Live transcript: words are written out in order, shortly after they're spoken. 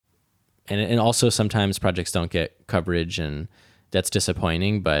and also sometimes projects don't get coverage, and that's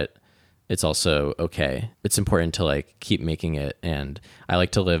disappointing, but it's also okay. It's important to like keep making it. And I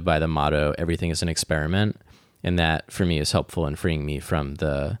like to live by the motto, everything is an experiment. And that for me is helpful in freeing me from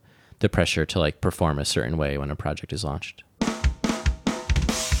the pressure to like perform a certain way when a project is launched.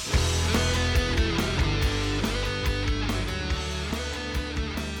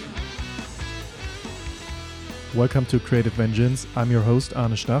 Welcome to Creative Vengeance. I'm your host,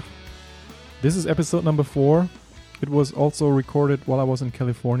 Arne Stach. This is episode number 4. It was also recorded while I was in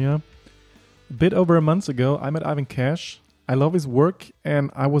California. A bit over a month ago, I met Ivan Cash. I love his work,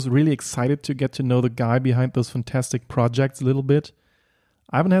 and I was really excited to get to know the guy behind those fantastic projects a little bit.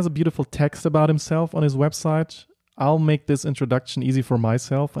 Ivan has a beautiful text about himself on his website. I'll make this introduction easy for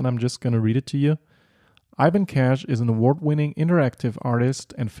myself, and I'm just going to read it to you. Ivan Cash is an award-winning interactive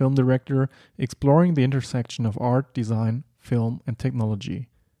artist and film director exploring the intersection of art, design, film, and technology.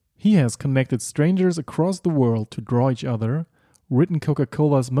 He has connected strangers across the world to draw each other, written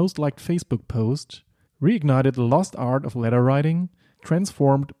Coca-Cola's most liked Facebook post, reignited the lost art of letter writing,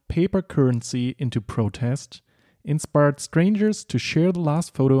 transformed paper currency into protest, inspired strangers to share the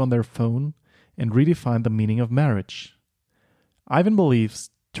last photo on their phone, and redefined the meaning of marriage. Ivan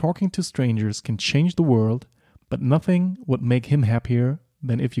believes talking to strangers can change the world, but nothing would make him happier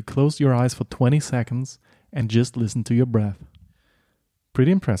than if you closed your eyes for 20 seconds and just listened to your breath.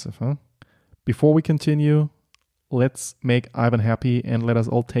 Pretty impressive, huh? Before we continue, let's make Ivan happy and let us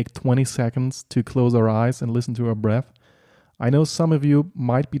all take 20 seconds to close our eyes and listen to our breath. I know some of you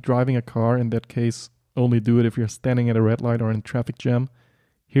might be driving a car. In that case, only do it if you're standing at a red light or in a traffic jam.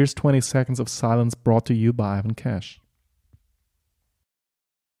 Here's 20 seconds of silence brought to you by Ivan Cash.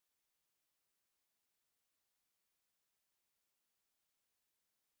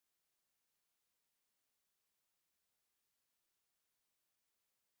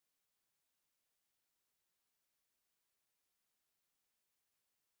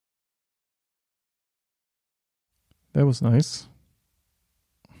 That was nice.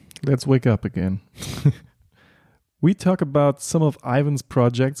 Let's wake up again. We talk about some of Ivan's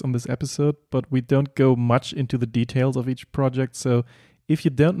projects on this episode, but we don't go much into the details of each project. So if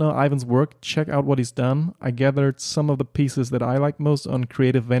you don't know Ivan's work, check out what he's done. I gathered some of the pieces that I like most on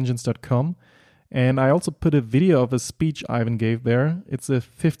creativevengeance.com. And I also put a video of a speech Ivan gave there. It's a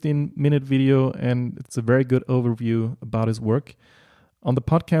 15-minute video, and it's a very good overview about his work. On the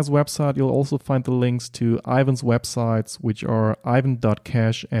podcast website, you'll also find the links to Ivan's websites, which are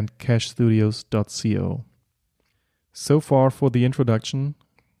ivan.cash and cashstudios.co. So far for the introduction.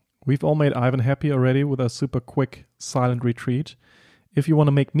 We've all made Ivan happy already with a super quick silent retreat. If you want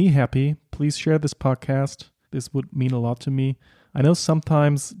to make me happy, please share this podcast. This would mean a lot to me. I know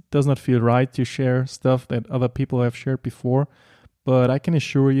sometimes it does not feel right to share stuff that other people have shared before, but I can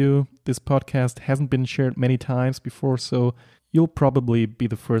assure you this podcast hasn't been shared many times before, so you'll probably be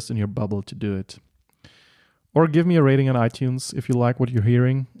the first in your bubble to do it. Or give me a rating on iTunes if you like what you're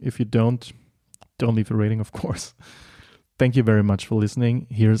hearing. If you don't leave a rating, of course. Thank you very much for listening.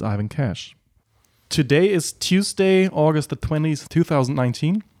 Here's Ivan Cash. Today is Tuesday, August the 20th,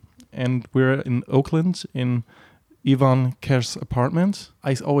 2019, and we're in Oakland in Ivan Cash's apartment.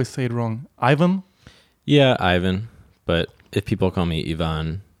 I always say it wrong. Ivan? Yeah, Ivan, but if people call me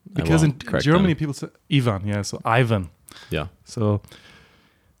Ivan, because in Germany them. people say Ivan, yeah, so Ivan. Yeah. So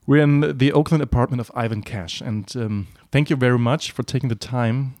we're in the Oakland apartment of Ivan Cash, and thank you very much for taking the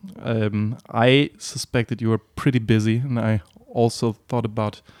time. I suspected you were pretty busy, and I also thought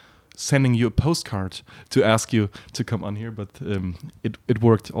about sending you a postcard to ask you to come on here, but it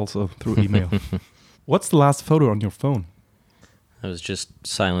worked also through email. What's the last photo on your phone? I was just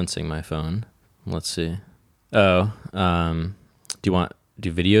silencing my phone. Let's see. Oh,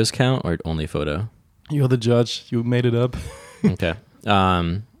 do videos count or only photo? You're the judge. You made it up. Okay.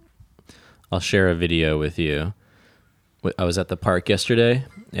 I'll share a video with you. I was at the park yesterday,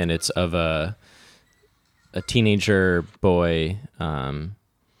 and it's of a teenager boy on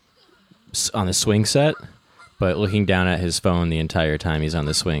the swing set, but looking down at his phone the entire time he's on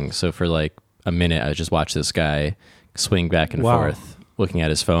the swing. So for like a minute, I just watched this guy swing back and forth, looking at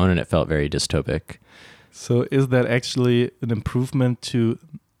his phone, and it felt very dystopic. So is that actually an improvement to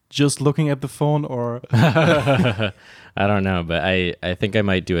just looking at the phone, or? I don't know, but I think I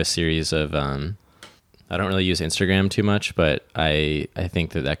might do a series of, I don't really use Instagram too much, but I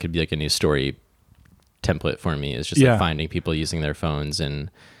think that could be like a new story template for me, is just like finding people using their phones in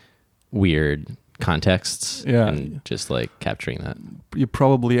weird contexts and just like capturing that. You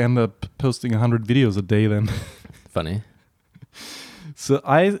probably end up posting 100 videos a day then. Funny. So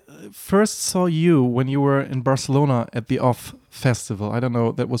I first saw you when you were in Barcelona at the Off Festival. I don't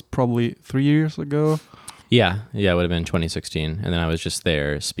know, that was probably 3 years ago. Yeah, it would have been 2016. And then I was just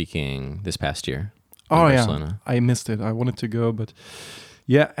there speaking this past year in Oh Barcelona. yeah, I missed it. I wanted to go, but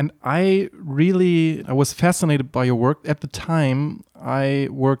yeah, and I was fascinated by your work. At the time, I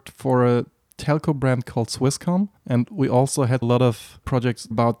worked for a telco brand called Swisscom, and we also had a lot of projects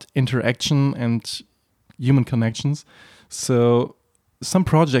about interaction and human connections. So some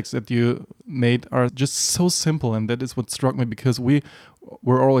projects that you made are just so simple, and that is what struck me, because we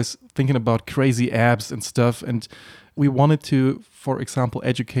were always thinking about crazy apps and stuff, and we wanted to, for example,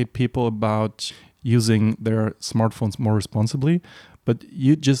 educate people about using their smartphones more responsibly. But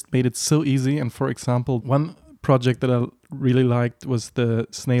you just made it so easy. And for example, one project that I really liked was the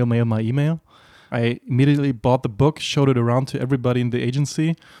Snail Mail My Email. I immediately bought the book, showed it around to everybody in the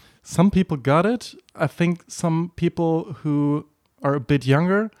agency. Some people got it. I think some people who are a bit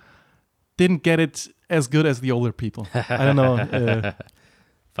younger didn't get it as good as the older people. I don't know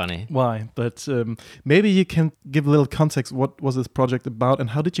Funny. why, but maybe you can give a little context. What was this project about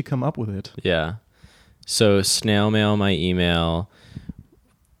and how did you come up with it? Yeah. So Snail Mail My Email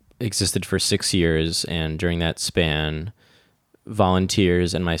existed for 6 years, and during that span,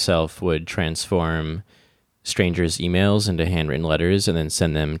 volunteers and myself would transform strangers' emails into handwritten letters and then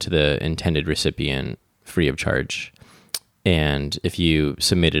send them to the intended recipient free of charge. And if you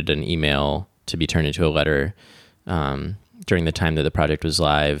submitted an email to be turned into a letter during the time that the project was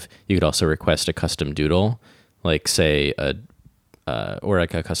live, you could also request a custom doodle, like say or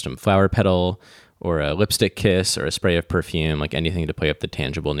like a custom flower petal, or a lipstick kiss, or a spray of perfume, like anything to play up the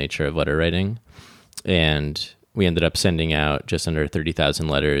tangible nature of letter writing. And we ended up sending out just under 30,000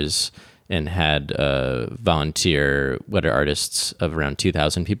 letters and had volunteer letter artists of around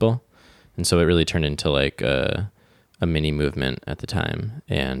 2,000 people. And so it really turned into like a mini movement at the time.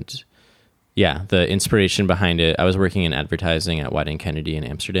 And yeah, the inspiration behind it, I was working in advertising at Wieden+Kennedy in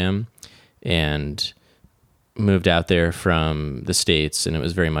Amsterdam and moved out there from the States, and it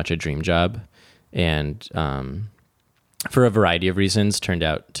was very much a dream job. And for a variety of reasons, turned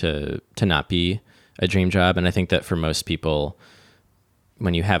out to not be a dream job. And I think that for most people,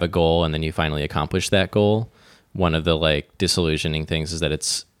 when you have a goal and then you finally accomplish that goal, one of the like disillusioning things is that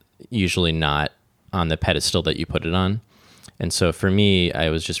it's usually not on the pedestal that you put it on. And so for me, I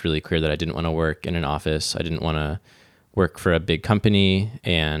was just really clear that I didn't want to work in an office. I didn't want to work for a big company.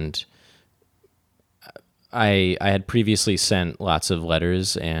 And I had previously sent lots of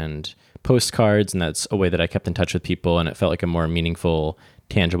letters and postcards, and that's a way that I kept in touch with people, and it felt like a more meaningful,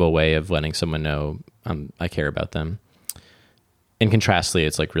 tangible way of letting someone know I care about them. And contrastly,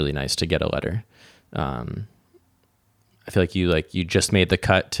 it's like really nice to get a letter. I feel like you just made the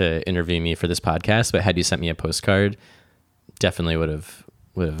cut to interview me for this podcast, but had you sent me a postcard, definitely would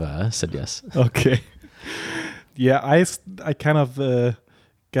have said yes. Okay. Yeah, I kind of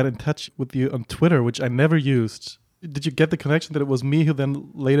got in touch with you on Twitter, which I never used. Did you get the connection that it was me who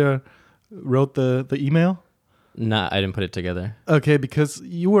then later wrote the email? Nah, I didn't put it together. Okay, because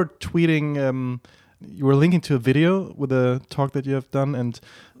you were tweeting, you were linking to a video with a talk that you have done, and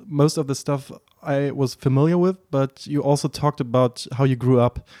most of the stuff I was familiar with, but you also talked about how you grew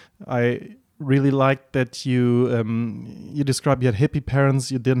up. I really liked that you described you had hippie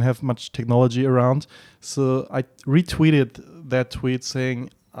parents, you didn't have much technology around. So I retweeted that tweet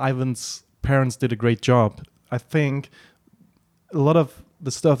saying Ivan's parents did a great job. I think a lot of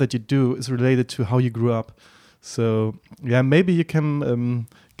the stuff that you do is related to how you grew up. So yeah, maybe you can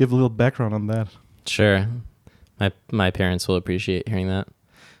give a little background on that. Sure. My parents will appreciate hearing that.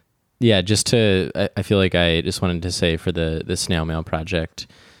 Yeah, I feel like I just wanted to say for the Snail Mail project,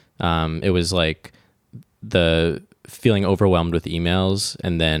 it was like the feeling overwhelmed with emails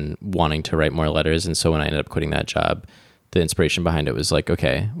and then wanting to write more letters. And so when I ended up quitting that job, the inspiration behind it was like,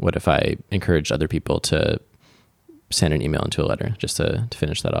 okay, what if I encouraged other people to send an email into a letter, just to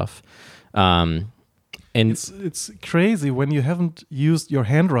finish that off. And it's crazy when you haven't used your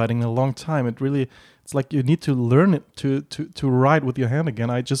handwriting in a long time. It's like you need to learn it to write with your hand again.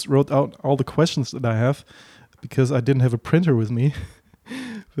 I just wrote out all the questions that I have because I didn't have a printer with me.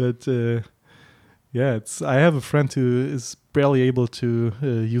 But yeah, I have a friend who is barely able to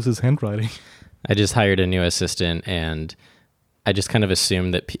use his handwriting. I just hired a new assistant, and I just kind of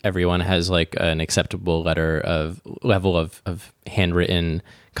assumed that everyone has like an acceptable level of handwritten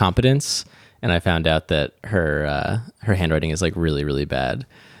competence. And I found out that her handwriting is like really, really bad.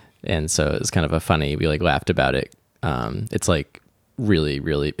 And so it was kind of we like laughed about it. It's like really,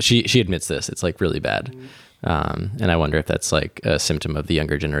 really, she admits this, it's like really bad. And I wonder if that's like a symptom of the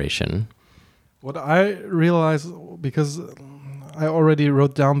younger generation. What I realize, because I already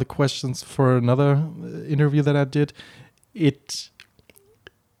wrote down the questions for another interview that I did. It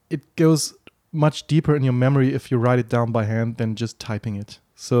goes much deeper in your memory if you write it down by hand than just typing it.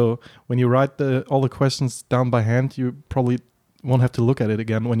 So when you write all the questions down by hand, you probably won't have to look at it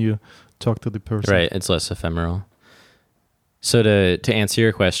again when you talk to the person. Right, it's less ephemeral. So to answer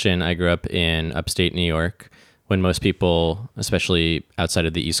your question, I grew up in upstate New York. When most people, especially outside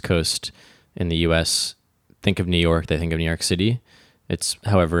of the East Coast in the US, think of New York, they think of New York City. It's,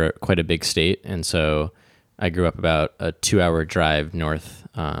 however, quite a big state. And so I grew up about a 2-hour drive north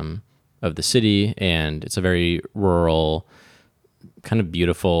of the city, and it's a very rural, kind of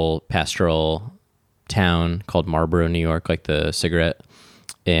beautiful pastoral town called Marlboro, New York, like the cigarette.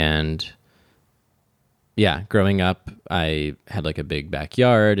 And yeah, growing up, I had like a big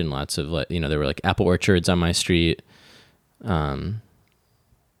backyard and lots of, there were like apple orchards on my street. And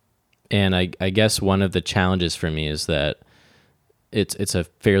I guess one of the challenges for me is that it's a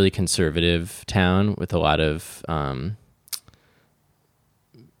fairly conservative town with a lot of,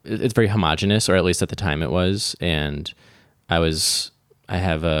 it's very homogenous, or at least at the time it was. And I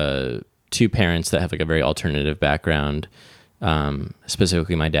have two parents that have like a very alternative background.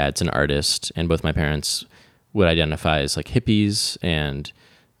 Specifically, my dad's an artist, and both my parents would identify as like hippies and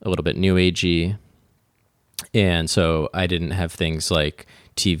a little bit new agey. And so I didn't have things like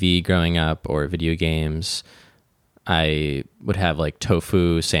TV growing up or video games. I would have like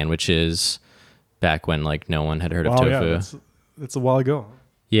tofu sandwiches back when like no one had heard of tofu. Yeah, it's a while ago.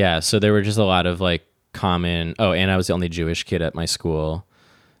 Yeah, so there were just a lot of like common. Oh, and I was the only Jewish kid at my school,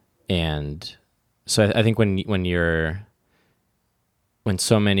 and so I think when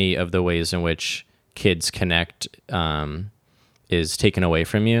so many of the ways in which kids connect is taken away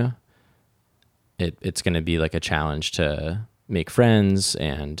from you, it's going to be like a challenge to make friends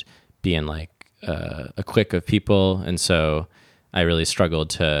and be in like a clique of people. And so I really struggled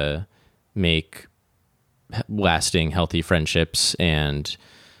to make lasting, healthy friendships, and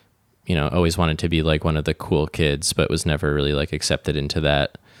always wanted to be like one of the cool kids, but was never really like accepted into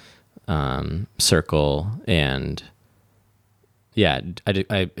that circle. And yeah,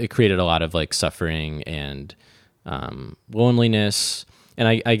 it created a lot of like suffering and loneliness. And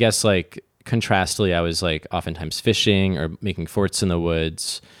I guess like contrastly, I was like oftentimes fishing or making forts in the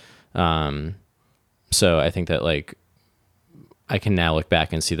woods. So I think that like I can now look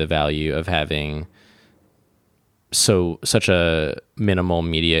back and see the value of having such a minimal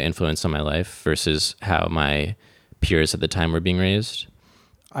media influence on my life versus how my peers at the time were being raised.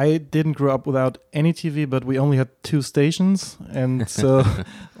 I didn't grow up without any TV, but we only had 2 stations, and so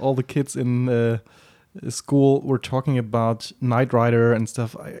all the kids in school were talking about Knight Rider and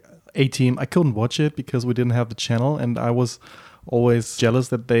stuff. A-Team. I couldn't watch it because we didn't have the channel, and I was always jealous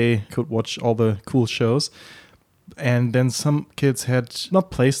that they could watch all the cool shows. And then some kids had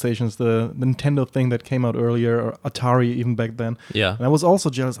not PlayStations, the Nintendo thing that came out earlier, or Atari even back then. Yeah. And I was also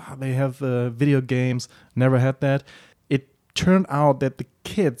jealous. They have video games. Never had that. It turned out that the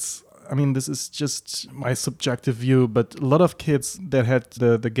kids, I mean, this is just my subjective view, but a lot of kids that had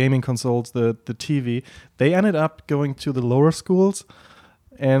the gaming consoles, the TV, they ended up going to the lower schools.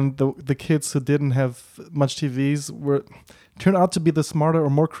 And the kids who didn't have much TVs turned out to be the smarter or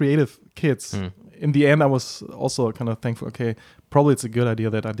more creative kids. In the end, I was also kind of thankful. Okay, probably it's a good idea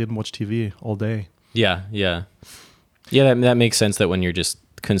that I didn't watch TV all day. Yeah. That makes sense. That when you're just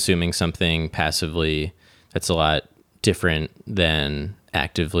consuming something passively, that's a lot different than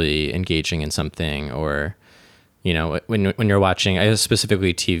actively engaging in something. Or, when you're watching, I guess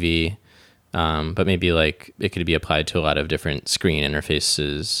specifically TV, but maybe like it could be applied to a lot of different screen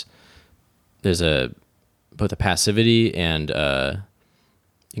interfaces. There's both a passivity and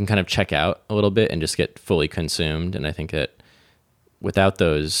you can kind of check out a little bit and just get fully consumed. And I think that without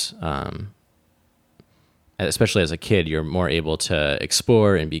those, especially as a kid, you're more able to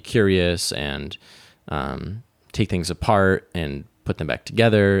explore and be curious and take things apart and put them back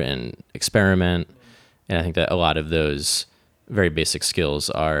together and experiment. And I think that a lot of those very basic skills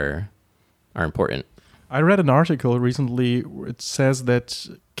are important. I read an article recently where it says that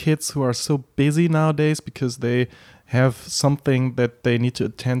kids who are so busy nowadays because they have something that they need to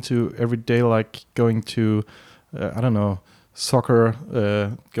attend to every day, like going to,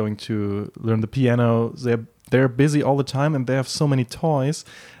 soccer, going to learn the piano. They're busy all the time, and they have so many toys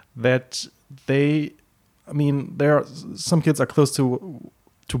that some kids are close to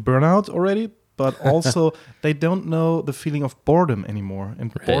burnout already, but also they don't know the feeling of boredom anymore.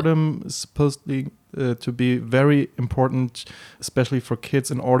 And Right. Boredom is supposedly to be very important, especially for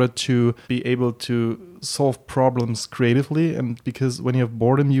kids, in order to be able to solve problems creatively. And because when you have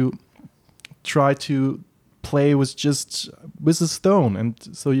boredom, you try to play with a stone, and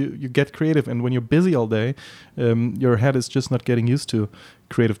so you get creative. And when you're busy all day, your head is just not getting used to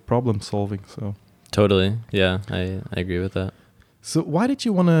creative problem solving. So Totally. Yeah, I agree with that. So why did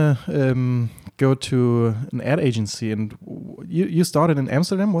you want to go to an ad agency? And you started in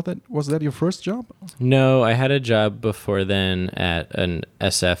Amsterdam. Was that your first job? No, I had a job before then at an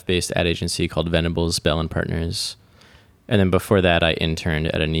SF-based ad agency called Venables Bell and Partners. And then before that, I interned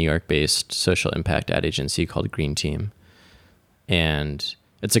at a New York-based social impact ad agency called Green Team. And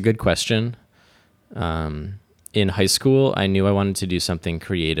it's a good question. In high school, I knew I wanted to do something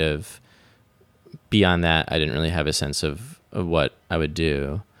creative. Beyond that, I didn't really have a sense of what I would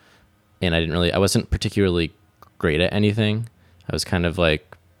do. And I wasn't particularly great at anything. I was kind of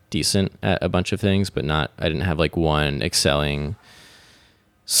like decent at a bunch of things, but I didn't have like one excelling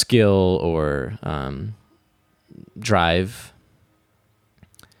skill or drive.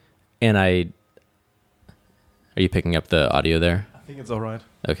 And are you picking up the audio there? I think it's all right.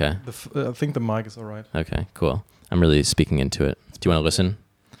 Okay. I think the mic is all right. Okay, cool. I'm really speaking into it. Do you want to listen?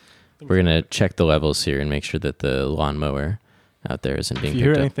 We're going to check the levels here and make sure that the lawnmower out there isn't being picked up. If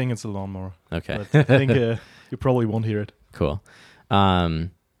you hear anything, it's a lawnmower. Okay. But I think you probably won't hear it. Cool. Going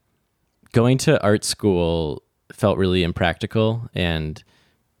to art school felt really impractical, and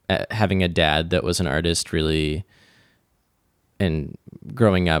having a dad that was an artist really, and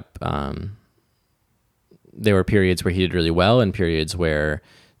growing up, there were periods where he did really well and periods where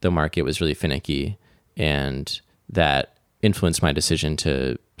the market was really finicky, and that influenced my decision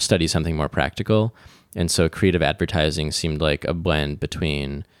to study something more practical. And so creative advertising seemed like a blend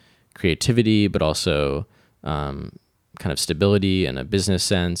between creativity, but also kind of stability and a business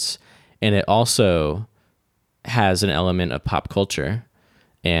sense. And it also has an element of pop culture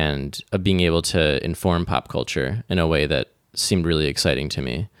and of being able to inform pop culture in a way that seemed really exciting to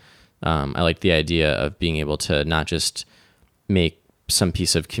me. I liked the idea of being able to not just make some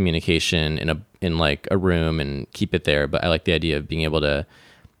piece of communication in like a room and keep it there, but I like the idea of being able to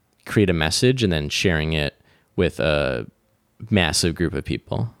create a message and then sharing it with a massive group of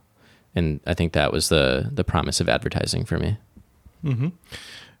people. And I think that was the promise of advertising for me. Mm-hmm.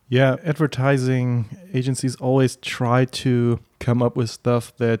 Yeah, advertising agencies always try to come up with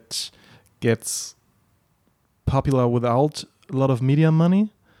stuff that gets popular without a lot of media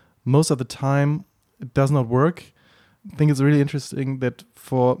money. Most of the time, it does not work. I think it's really interesting that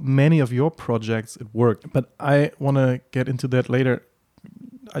for many of your projects, it worked. But I want to get into that later.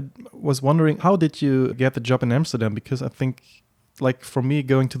 I was wondering, how did you get the job in Amsterdam? Because I think, like for me,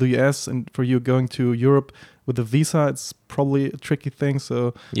 going to the US and for you going to Europe with a visa, it's probably a tricky thing.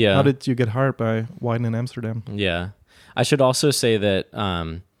 So yeah. How did you get hired by Wyden in Amsterdam? Yeah. I should also say that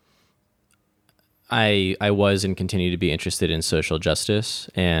I was and continue to be interested in social justice,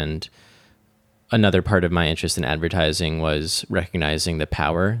 and another part of my interest in advertising was recognizing the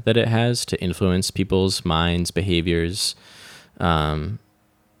power that it has to influence people's minds, behaviors,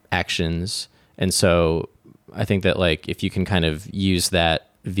 actions. And so I think that like if you can kind of use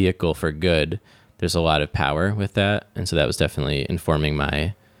that vehicle for good, there's a lot of power with that. And so that was definitely informing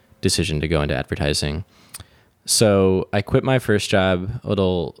my decision to go into advertising. So I quit my first job a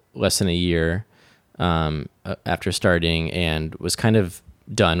little less than a year after starting, and was kind of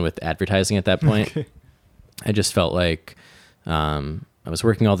done with advertising at that point. Okay. I just felt like I was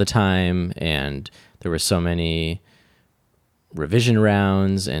working all the time, and there were so many revision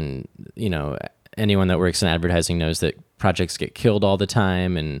rounds, and anyone that works in advertising knows that projects get killed all the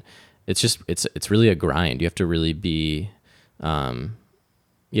time, and it's really a grind. You have to really be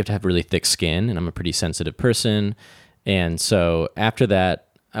you have to have really thick skin, and I'm a pretty sensitive person. And so after that,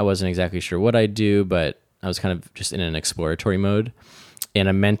 I wasn't exactly sure what I'd do, but I was kind of just in an exploratory mode. And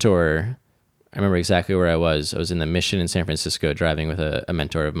a mentor, I remember exactly where I was. I was in the Mission in San Francisco driving with a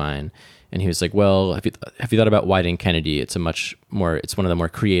mentor of mine. And he was like, well, have you thought about Wyden Kennedy? It's one of the more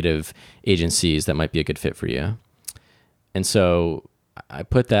creative agencies that might be a good fit for you. And so I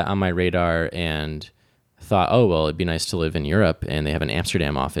put that on my radar and thought, oh, well, it'd be nice to live in Europe, and they have an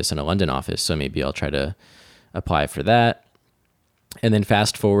Amsterdam office and a London office, so maybe I'll try to apply for that. And then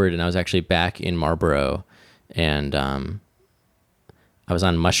fast forward, and I was actually back in Marlborough, and I was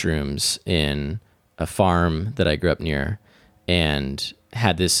on mushrooms in a farm that I grew up near, and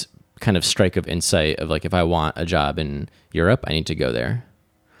had this kind of strike of insight of like, if I want a job in Europe, I need to go there.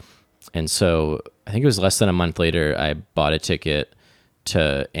 And so I think it was less than a month later, I bought a ticket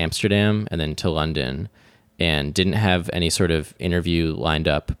to Amsterdam and then to London, and didn't have any sort of interview lined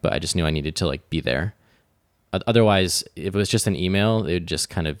up, but I just knew I needed to like be there. Otherwise, if it was just an email, they would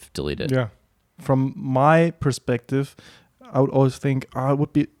just kind of delete it. Yeah. From my perspective, I would always think, it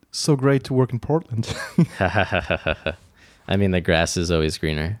would be so great to work in Portland. I mean, the grass is always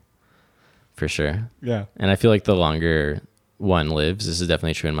greener, for sure. Yeah. And I feel like the longer one lives, this is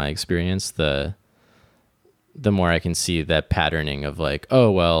definitely true in my experience, the more I can see that patterning of like, oh,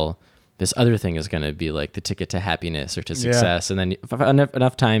 well, this other thing is going to be like the ticket to happiness or to success. And then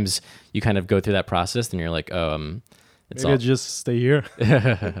enough times you kind of go through that process and you're like, oh, it's maybe I'll just stay here.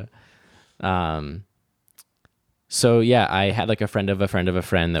 So yeah, I had like a friend of a friend of a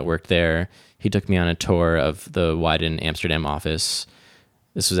friend that worked there. He took me on a tour of the Widen Amsterdam office.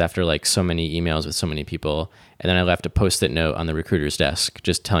 This was after like so many emails with so many people. And then I left a Post-it note on the recruiter's desk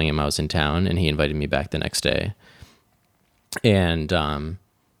just telling him I was in town, and he invited me back the next day. And then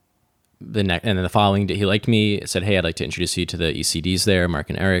the following day, he liked me, said, hey, I'd like to introduce you to the ECDs there, Mark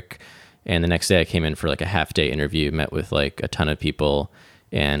and Eric. And the next day I came in for like a half-day interview, met with like a ton of people,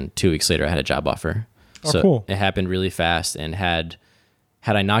 and 2 weeks later I had a job offer. So cool. It happened really fast, and had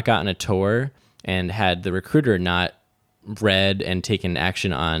I not gotten a tour and had the recruiter not read and taken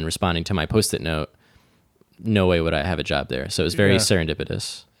action on responding to my Post-it note, no way would I have a job there. So it was very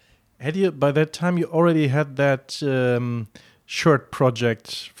serendipitous. Had you, by that time, you already had that shirt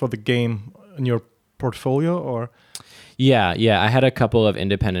project for the game in your portfolio, or? Yeah. I had a couple of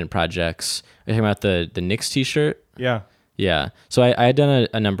independent projects. Are you talking about the Knicks t-shirt? Yeah. So I had done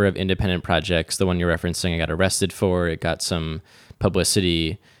a number of independent projects. The one you're referencing, I got arrested for. It got some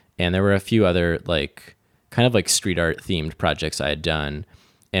publicity. And there were a few other like kind of like street art themed projects I had done.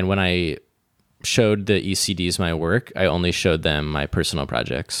 And when I showed the ECDs my work, I only showed them my personal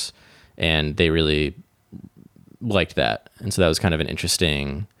projects. And they really liked that. And so that was kind of an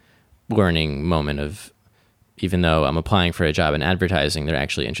interesting learning moment of, even though I'm applying for a job in advertising, they're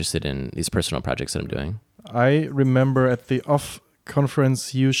actually interested in these personal projects that I'm doing. I remember at the OFF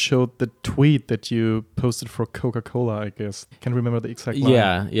conference, you showed the tweet that you posted for Coca-Cola, I guess. Can't remember the exact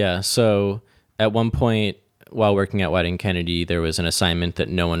line. Yeah. So at one point while working at Wieden+Kennedy, there was an assignment that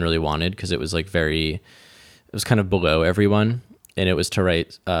no one really wanted because it was like it was kind of below everyone. And it was to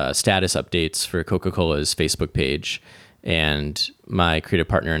write status updates for Coca-Cola's Facebook page. And my creative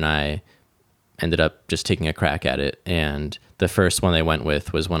partner and I ended up just taking a crack at it. And the first one they went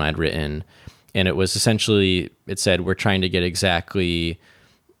with was one I'd written. And it was essentially, it said, we're trying to get exactly,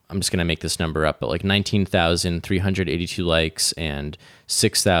 I'm just going to make this number up, but like 19,382 likes and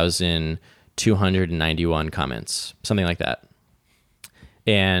 6,291 comments, something like that.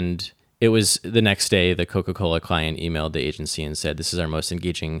 And it was the next day, the Coca-Cola client emailed the agency and said, this is our most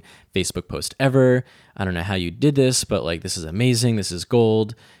engaging Facebook post ever. I don't know how you did this, but like, this is amazing. This is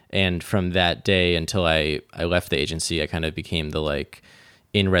gold. And from that day until I left the agency, I kind of became the like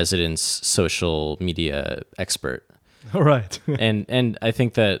in residence social media expert. All right. and I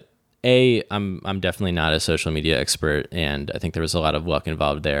think that I'm definitely not a social media expert, and I think there was a lot of luck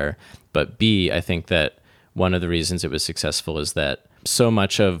involved there. But B, I think that one of the reasons it was successful is that so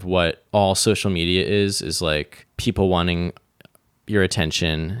much of what all social media is like people wanting your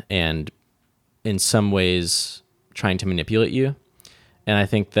attention and in some ways trying to manipulate you. And I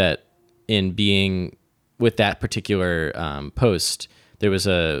think that in being with that particular post, there was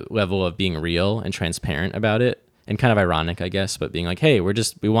a level of being real and transparent about it, and kind of ironic, I guess, but being like, hey,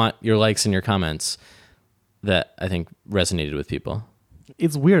 we want your likes and your comments, that I think resonated with people.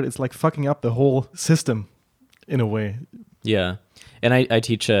 It's weird. It's like fucking up the whole system in a way. Yeah. And I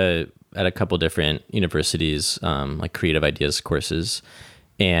teach at a couple different universities, like creative ideas courses.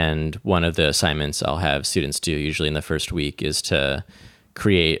 And one of the assignments I'll have students do usually in the first week is to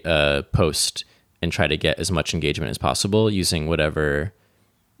create a post and try to get as much engagement as possible using whatever.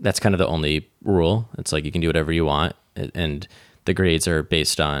 That's kind of the only rule. It's like you can do whatever you want, and the grades are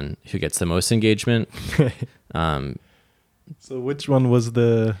based on who gets the most engagement. So which one was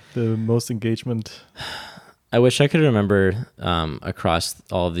the most engagement? I wish I could remember across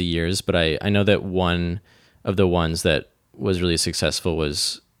all of the years, but I know that one of the ones that was really successful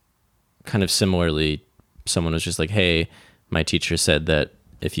was kind of similarly, someone was just like, hey, my teacher said that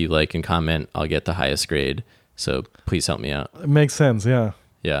if you like and comment, I'll get the highest grade. So please help me out. It makes sense, yeah.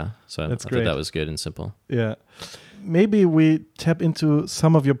 Yeah, so I thought that was good and simple. Yeah. Maybe we tap into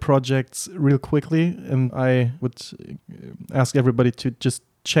some of your projects real quickly, and I would ask everybody to just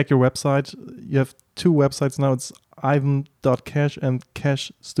check your website. You have two websites now. It's ivan.cash and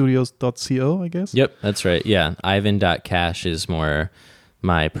cashstudios.co, I guess? Yep, that's right. Yeah, ivan.cash is more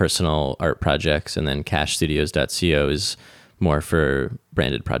my personal art projects, and then cashstudios.co is more for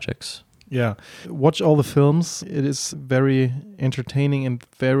branded projects. Yeah. Watch all the films. It is very entertaining and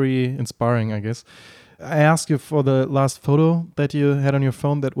very inspiring, I guess. I asked you for the last photo that you had on your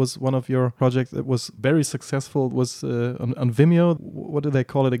phone. That was one of your projects that was very successful. It was on Vimeo. What do they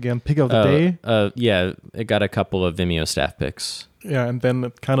call it again? Pick of the day? Yeah, it got a couple of Vimeo staff picks. Yeah, and then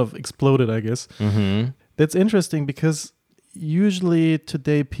it kind of exploded, I guess. Mm-hmm. That's interesting because usually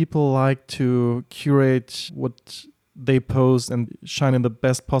today people like to curate what they post and shine in the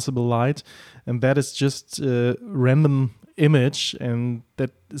best possible light. And that is just a random image, and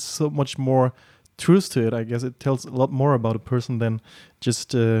that is so much more truth to it. I guess it tells a lot more about a person than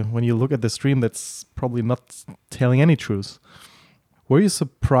just when you look at the stream, that's probably not telling any truth. Were you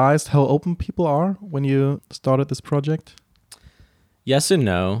surprised how open people are when you started this project? Yes and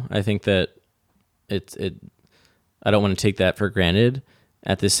no. I think that I don't want to take that for granted.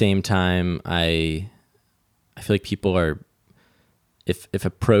 At the same time, I feel like people are, if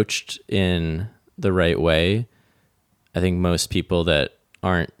approached in the right way, I think most people that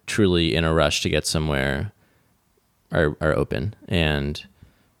aren't truly in a rush to get somewhere are open. And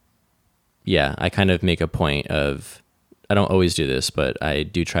yeah, I kind of make a point of, I don't always do this, but I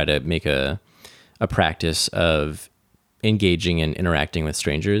do try to make a practice of engaging and interacting with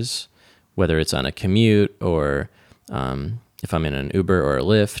strangers, whether it's on a commute or if I'm in an Uber or a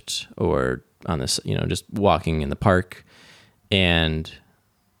Lyft or on this, just walking in the park. And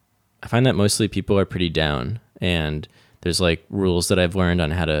I find that mostly people are pretty down, and there's like rules that I've learned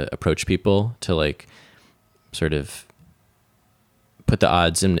on how to approach people to like sort of put the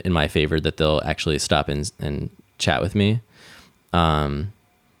odds in my favor that they'll actually stop and chat with me. And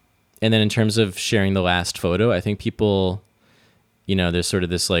then in terms of sharing the last photo, I think people, there's sort of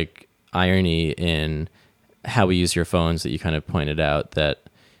this like irony in how we use your phones that you kind of pointed out, that,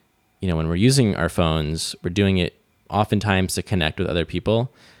 when we're using our phones, we're doing it oftentimes to connect with other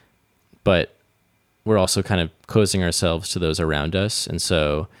people, but we're also kind of closing ourselves to those around us. And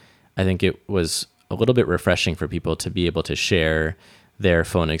so I think it was a little bit refreshing for people to be able to share their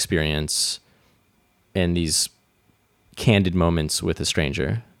phone experience in these candid moments with a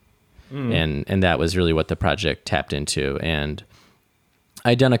stranger. And that was really what the project tapped into. And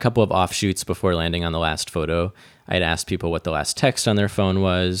I'd done a couple of offshoots before landing on the last photo. I'd asked people what the last text on their phone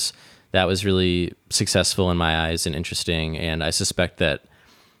was. That was really successful in my eyes and interesting. And I suspect that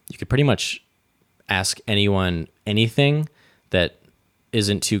you could pretty much ask anyone anything that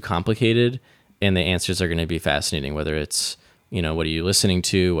isn't too complicated, and the answers are going to be fascinating, whether it's, what are you listening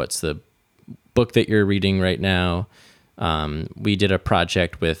to? What's the book that you're reading right now? We did a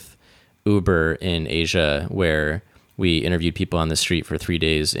project with Uber in Asia where we interviewed people on the street for 3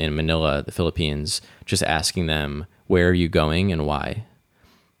 days in Manila, the Philippines, just asking them, where are you going and why?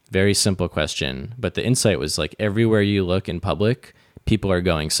 Very simple question. But the insight was like, everywhere you look in public, people are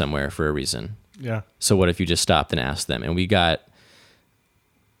going somewhere for a reason. Yeah. So what if you just stopped and asked them? And we got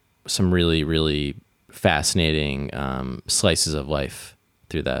some really, really fascinating slices of life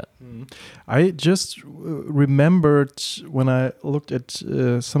through that. I just remembered when I looked at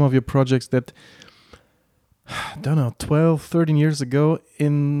some of your projects that, I don't know, 12, 13 years ago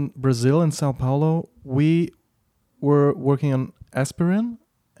in Brazil, in Sao Paulo, we were working on aspirin,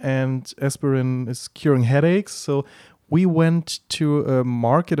 and aspirin is curing headaches. So we went to a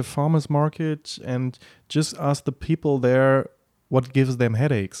market, a farmer's market, and just asked the people there what gives them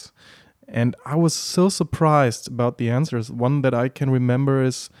headaches. And I was so surprised about the answers. One that I can remember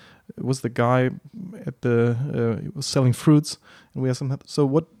was the guy at he was selling fruits, and we asked him, so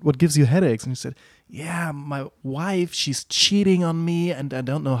what gives you headaches? And he said, yeah, my wife, she's cheating on me, and I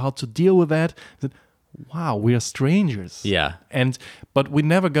don't know how to deal with that. I said, wow, we are strangers. Yeah. But we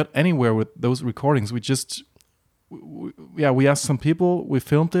never got anywhere with those recordings. We just, we asked some people, we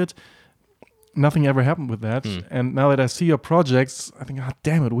filmed it. Nothing ever happened with that. And now that I see your projects, I think,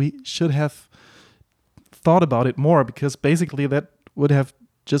 damn it, we should have thought about it more, because basically that would have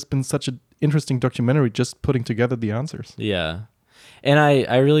just been such an interesting documentary, just putting together the answers. Yeah. And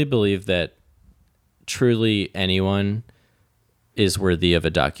I really believe that truly anyone is worthy of a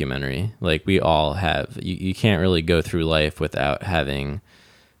documentary. Like we all have. You can't really go through life without having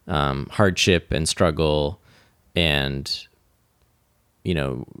hardship and struggle and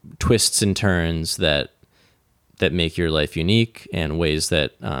twists and turns that make your life unique, and ways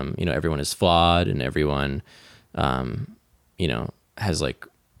that everyone is flawed, and everyone has like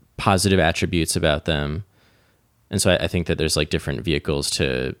positive attributes about them. And so I think that there's like different vehicles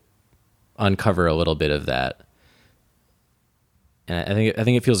to uncover a little bit of that. And I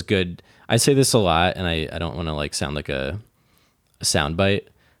think it feels good. I say this a lot, and I don't want to like sound like a soundbite,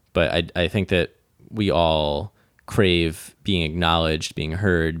 but I think that we all crave being acknowledged, being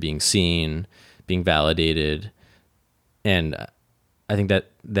heard, being seen, being validated. And I think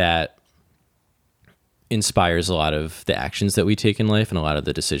that inspires a lot of the actions that we take in life and a lot of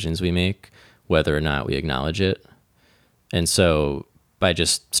the decisions we make, whether or not we acknowledge it. And so by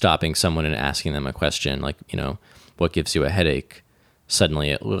just stopping someone and asking them a question like, what gives you a headache? Suddenly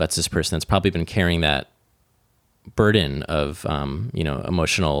it lets this person that's probably been carrying that burden of,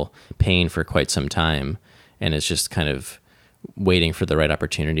 emotional pain for quite some time, and is just kind of waiting for the right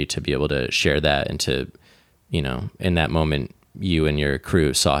opportunity to be able to share that, and to, in that moment, you and your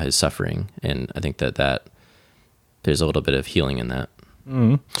crew saw his suffering. And I think that there's a little bit of healing in that.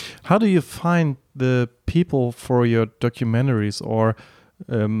 How do you find the people for your documentaries, or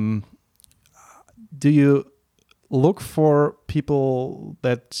do you look for people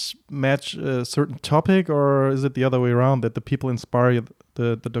that match a certain topic, or is it the other way around, that the people inspire you,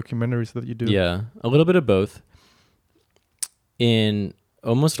 the documentaries that you do? Yeah, a little bit of both. In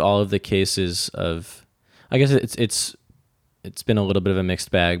almost all of the cases of, I guess it's been a little bit of a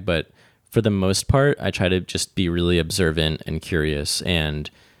mixed bag, but for the most part, I try to just be really observant and curious. And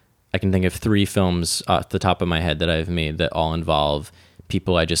I can think of 3 films off the top of my head that I've made that all involve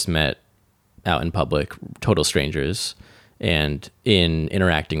people I just met out in public, total strangers. And in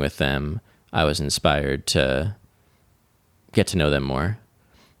interacting with them, I was inspired to get to know them more.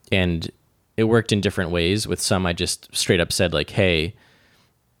 And it worked in different ways. With some, I just straight up said like, hey,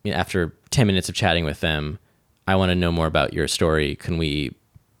 after 10 minutes of chatting with them, I want to know more about your story. Can we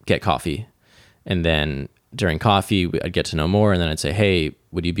get coffee? And then during coffee, I'd get to know more. And then I'd say, hey,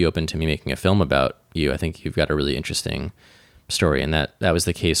 would you be open to me making a film about you? I think you've got a really interesting story. And that was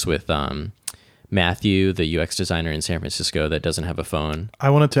the case with Matthew, the UX designer in San Francisco that doesn't have a phone. I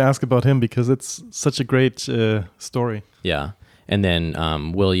wanted to ask about him because it's such a great story. Yeah. And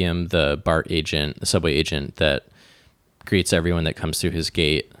then William, the BART agent, the subway agent that greets everyone that comes through his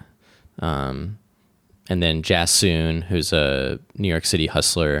gate. And then Jassoon, who's a New York City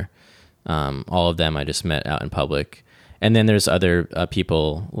hustler. All of them I just met out in public. And then there's other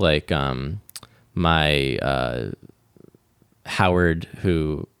people like my Howard,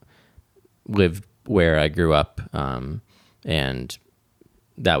 who lived where I grew up. And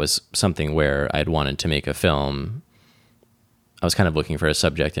that was something where I'd wanted to make a film. I was kind of looking for a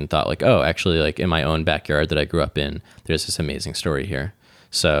subject and thought like, oh, actually, like in my own backyard that I grew up in, there's this amazing story here.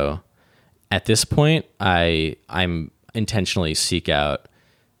 So at this point, I'm intentionally seek out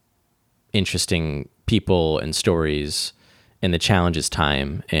interesting people and stories, and the challenge is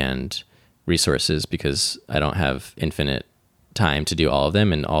time and resources, because I don't have infinite time to do all of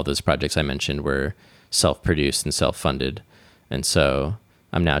them, and all those projects I mentioned were self-produced and self-funded. And so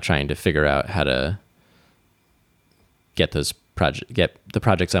I'm now trying to figure out how to get the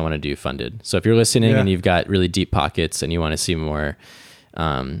projects I want to do funded. So if you're listening and you've got really deep pockets and you want to see more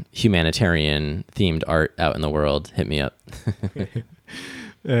humanitarian themed art out in the world, hit me up.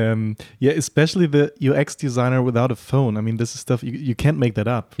 Especially the UX designer without a phone. I mean, this is stuff you can't make that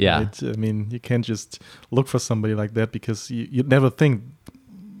up. Yeah. Right? I mean, you can't just look for somebody like that, because you'd never think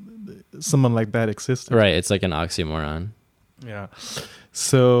someone like that existed. Right. It's like an oxymoron. Yeah.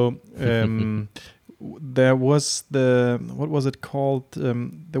 So there was what was it called?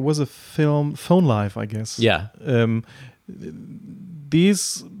 There was a film, Phone Life, I guess. Yeah.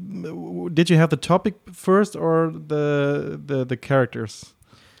 Did you have the topic first or the characters?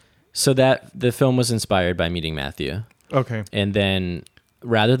 So that the film was inspired by meeting Matthew. Okay. And then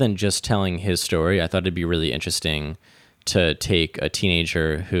rather than just telling his story, I thought it'd be really interesting to take a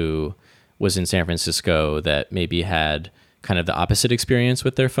teenager who was in San Francisco that maybe had kind of the opposite experience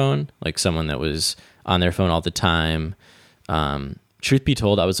with their phone, like someone that was on their phone all the time. Truth be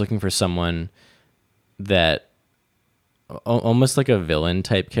told, I was looking for someone that almost like a villain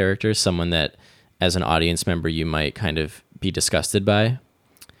type character, someone that as an audience member you might kind of be disgusted by.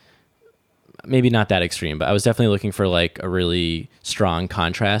 Maybe not that extreme, but I was definitely looking for like a really strong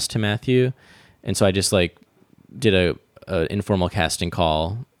contrast to Matthew. And so I just like did a informal casting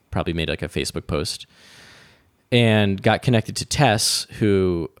call, probably made like a Facebook post, and got connected to Tess,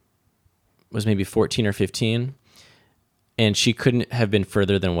 who was maybe 14 or 15. And she couldn't have been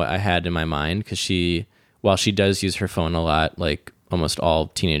further than what I had in my mind, because while she does use her phone a lot, like almost all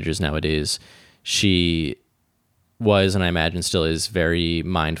teenagers nowadays, she was, and I imagine still is, very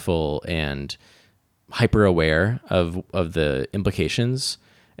mindful and hyper aware of the implications.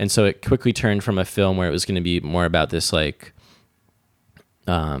 And so it quickly turned from a film where it was going to be more about this like,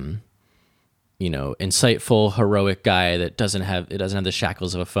 insightful, heroic guy that doesn't have the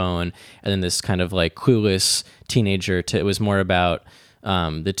shackles of a phone, and then this kind of like clueless teenager, it was more about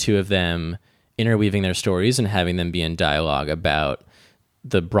the two of them interweaving their stories and having them be in dialogue about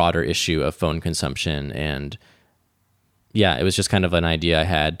the broader issue of phone consumption and yeah, it was just kind of an idea I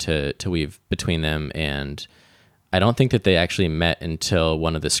had to weave between them, and I don't think that they actually met until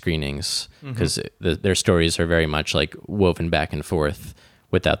one of the screenings, because their stories are very much like woven back and forth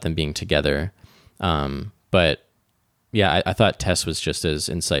without them being together. But yeah, I thought Tess was just as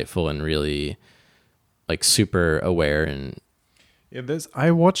insightful and really like super aware. And Yeah,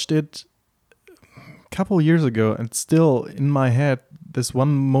 I watched it a couple years ago, and still in my head, this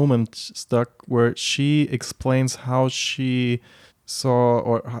one moment stuck where she explains how she saw,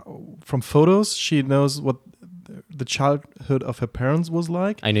 or from photos, she knows what the childhood of her parents was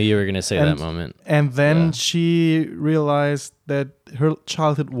like. I knew you were going to say that moment. And then Yeah. she realized that her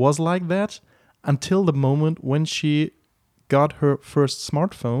childhood was like that until the moment when she got her first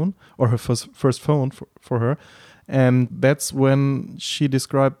smartphone, or her first phone for her. And that's when she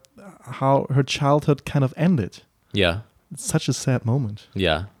described how her childhood kind of ended. Yeah. It's such a sad moment.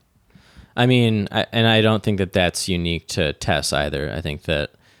 Yeah. I mean, I don't think that that's unique to Tess either. I think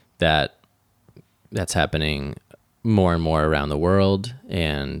that's happening more and more around the world.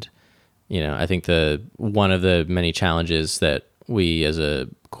 And, I think one of the many challenges that we as a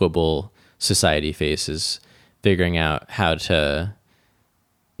global society face is figuring out how to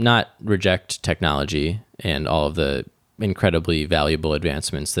not reject technology and all of the incredibly valuable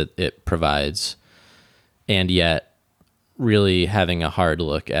advancements that it provides, and yet really having a hard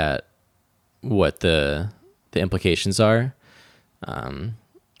look at what the implications are,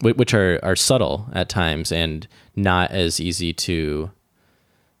 which are subtle at times and not as easy to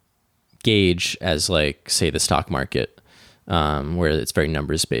gauge as, like, say, the stock market, where it's very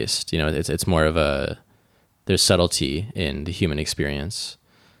numbers based. It's more of there's subtlety in the human experience.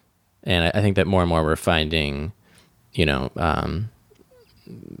 And I think that more and more we're finding,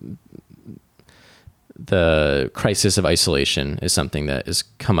 the crisis of isolation is something that has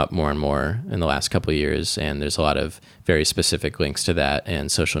come up more and more in the last couple of years. And there's a lot of very specific links to that,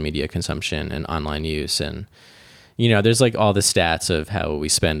 and social media consumption and online use. And, there's like all the stats of how we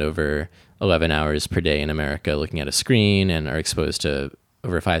spend over 11 hours per day in America looking at a screen and are exposed to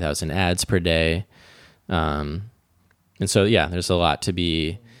over 5,000 ads per day. And so, yeah, there's a lot to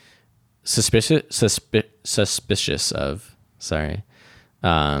be suspicious of. Sorry.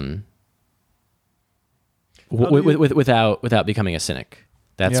 Without becoming a cynic.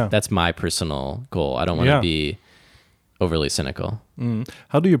 That's my personal goal. I don't want to be overly cynical.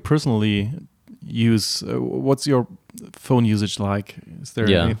 How do you personally use? What's your phone usage like? Is there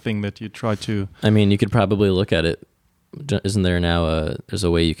anything that you try to? I mean, you could probably look at it. Isn't there now? There's a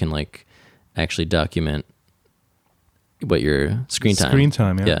way you can like actually document what your screen time. Screen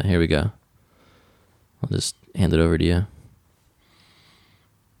time. Yeah. Yeah. Here we go. I'll just hand it over to you.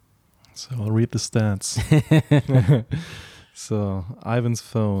 So I'll read the stats. So Ivan's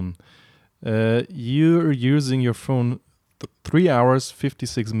phone. You're using your phone 3 hours,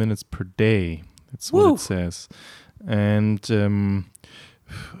 56 minutes per day. That's what it says. And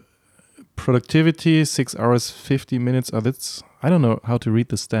productivity, 6 hours, 50 minutes. I don't know how to read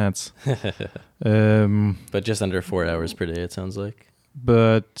the stats. But just under 4 hours per day, it sounds like.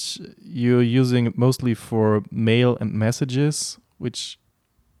 But you're using it mostly for mail and messages, which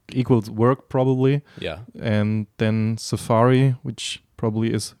equals work probably. Yeah. And then Safari, which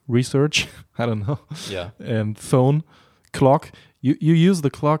probably is research. I don't know. Yeah. And phone, clock. You use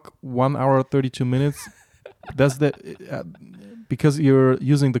the clock 1 hour 32 minutes. Does that because you're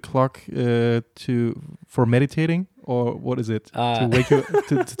using the clock for meditating, or what is it? To wake you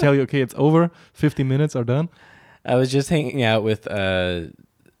to tell you, okay, it's over. 50 minutes are done. I was just hanging out with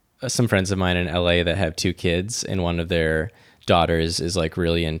some friends of mine in LA that have 2 kids, and one of their daughters is like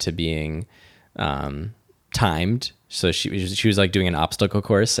really into being timed. So she was like doing an obstacle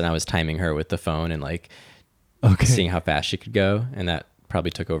course, and I was timing her with the phone and like seeing how fast she could go, and that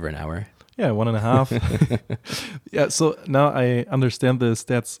probably took over an hour. Yeah, 1.5. Yeah, so now I understand the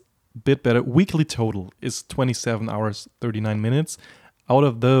stats a bit better. Weekly total is 27 hours, 39 minutes. Out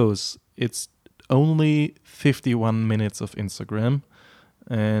of those, it's only 51 minutes of Instagram.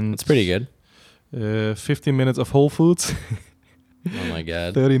 And it's pretty good. 50 minutes of Whole Foods. Oh my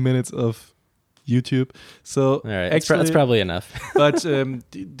God. 30 minutes of YouTube. So all right, actually, that's probably enough. But do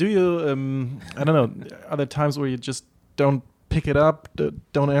you, I don't know, are there times where you just don't pick it up,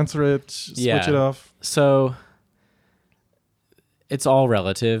 don't answer it, switch it off? So it's all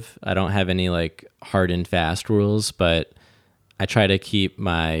relative. I don't have any like hard and fast rules, but I try to keep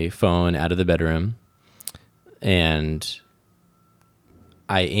my phone out of the bedroom, and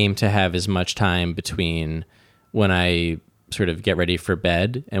I aim to have as much time between when I sort of get ready for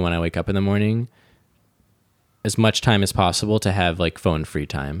bed and when I wake up in the morning, as much time as possible to have like phone free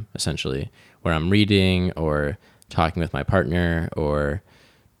time, essentially, where I'm reading or talking with my partner or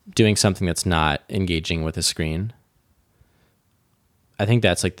doing something that's not engaging with a screen. I think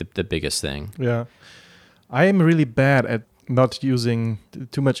that's like the biggest thing. Yeah. I am really bad at not using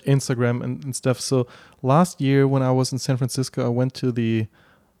too much Instagram and stuff. So last year when I was in San Francisco, I went to the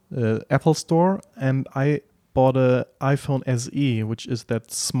Apple store and I bought a iPhone SE, which is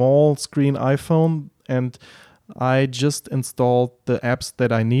that small screen iPhone. And I just installed the apps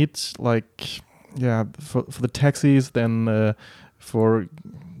that I need, like, for the taxis, then for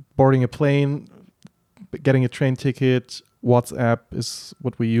boarding a plane, getting a train ticket. WhatsApp is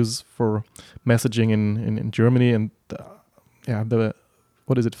what we use for messaging in Germany, and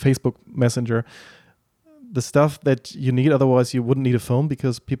Facebook Messenger. The stuff that you need, otherwise you wouldn't need a phone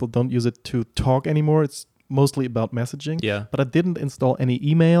because people don't use it to talk anymore. It's mostly about messaging. Yeah. But I didn't install any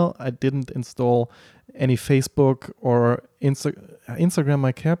email. I didn't install any Facebook or Instagram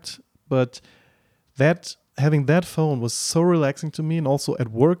I kept. But having that phone was so relaxing to me. And also at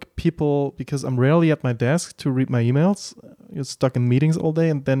work, because I'm rarely at my desk to read my emails, you're stuck in meetings all day,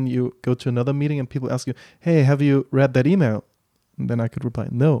 and then you go to another meeting and people ask you, hey, have you read that email? And then I could reply,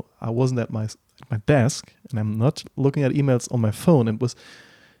 no, I wasn't at my desk and I'm not looking at emails on my phone.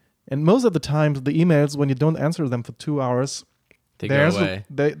 And most of the times the emails, when you don't answer them for 2 hours,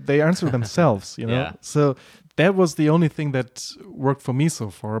 they answer themselves, Yeah. So that was the only thing that worked for me so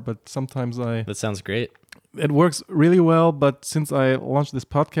far. But sometimes That sounds great. It works really well. But since I launched this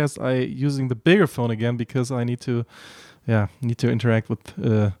podcast, I using the bigger phone again because I need to interact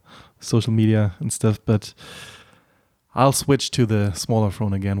with social media and stuff. But I'll switch to the smaller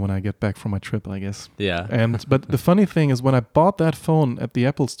phone again when I get back from my trip, I guess. Yeah. But the funny thing is, when I bought that phone at the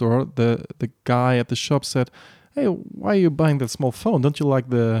Apple store, the guy at the shop said, hey, why are you buying that small phone? Don't you like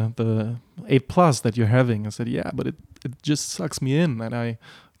the 8 Plus that you're having? I said, yeah, but it just sucks me in and I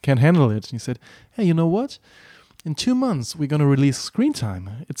can't handle it. And he said, hey, you know what? In 2 months, we're going to release Screen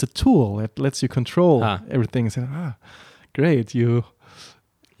Time. It's a tool that lets you control everything. I said, great. You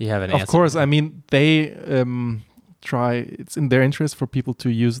have an answer. answer. Of course, I mean, they it's in their interest for people to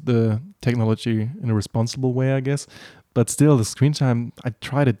use the technology in a responsible way, I guess. But still, the Screen Time, I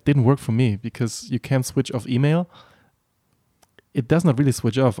tried it, didn't work for me because you can't switch off email. It does not really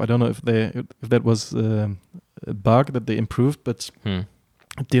switch off. I don't know if that was a bug that they improved, but it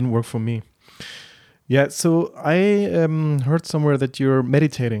didn't work for me. Yeah, so I heard somewhere that you're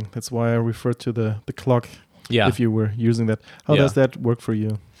meditating. That's why I referred to the clock. Yeah. If you were using that. How does that work for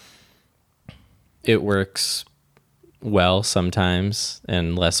you? It works well sometimes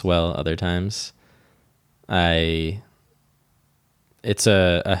and less well other times. It's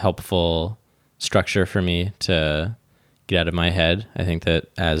a helpful structure for me to get out of my head. I think that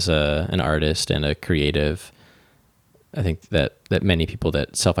as an artist and a creative, I think that many people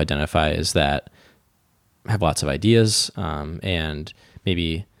that self-identify as that have lots of ideas and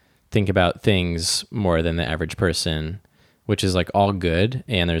maybe think about things more than the average person, which is like all good.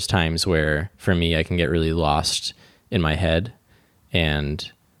 And there's times where for me, I can get really lost in my head. And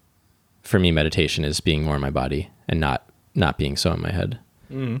for me, meditation is being more in my body and not being so in my head.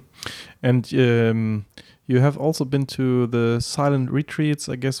 Mm. And you have also been to the silent retreats,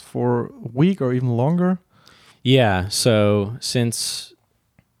 I guess, for a week or even longer? Yeah. So since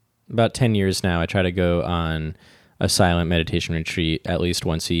about 10 years now, I try to go on a silent meditation retreat at least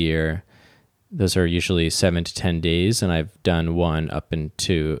once a year. Those are usually 7 to 10 days. And I've done one I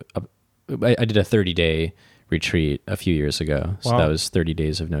did a 30-day retreat a few years ago. So that was 30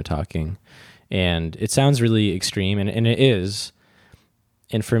 days of no talking. And it sounds really extreme, and it is.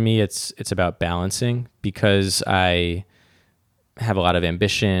 And for me, it's about balancing because I have a lot of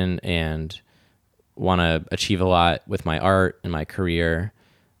ambition and want to achieve a lot with my art and my career.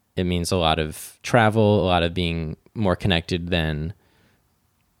 It means a lot of travel, a lot of being more connected than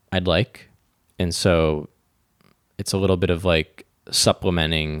I'd like. And so it's a little bit of like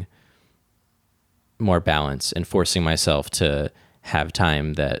supplementing more balance and forcing myself to have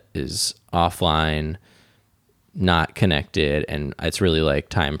time that is offline, not connected. And it's really like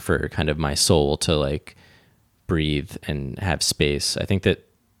time for kind of my soul to like breathe and have space. I think that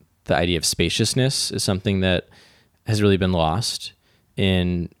the idea of spaciousness is something that has really been lost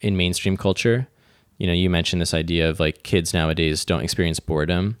in mainstream culture. You know, you mentioned this idea of like kids nowadays don't experience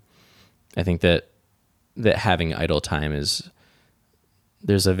boredom. I think that having idle time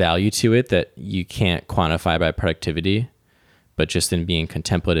there's a value to it that you can't quantify by productivity, but just in being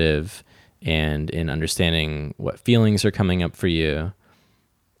contemplative and in understanding what feelings are coming up for you.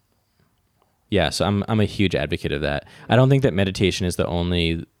 Yeah, so I'm a huge advocate of that. I don't think that meditation is the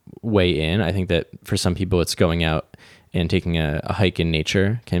only way in. I think that for some people, it's going out and taking a hike in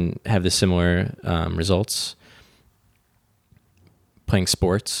nature can have the similar results. playing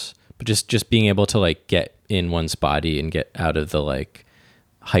sports, but just being able to like get in one's body and get out of the like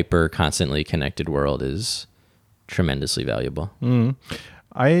hyper constantly connected world is tremendously valuable.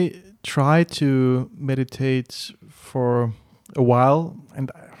 I try to meditate for a while, and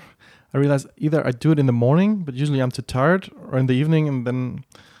I realize either I do it in the morning, but usually I'm too tired, or in the evening, and then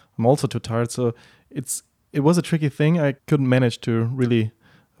I'm also too tired. So it was a tricky thing. I couldn't manage to really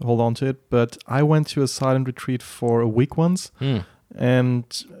hold on to it, but I went to a silent retreat for a week once. And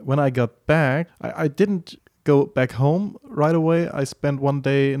when I got back, I didn't go back home right away. I spent one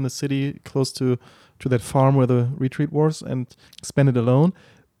day in the city close to that farm where the retreat was and spent it alone.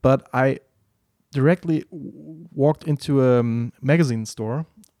 But I directly walked into a magazine store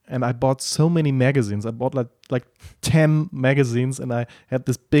and I bought so many magazines. I bought like 10 magazines, and I had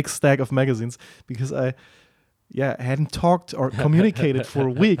this big stack of magazines because I hadn't talked or communicated for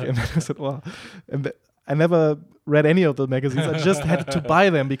a week. And I said, wow. And I never read any of the magazines. I just had to buy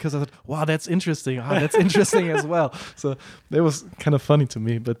them because I thought, wow, that's interesting. That's interesting as well. So that was kind of funny to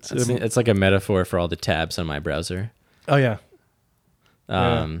me. But it's like a metaphor for all the tabs on my browser. Oh, yeah.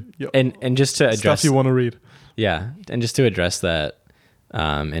 And just to address stuff you want to read. Yeah. And just to address that,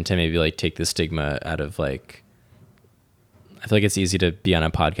 and to maybe like take the stigma out of like, I feel like it's easy to be on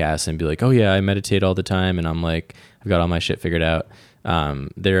a podcast and be like, oh yeah, I meditate all the time and I'm like, I've got all my shit figured out.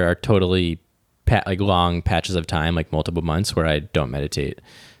 There are totally like long patches of time, like multiple months, where I don't meditate.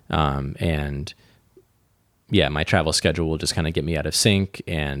 And yeah, my travel schedule will just kind of get me out of sync.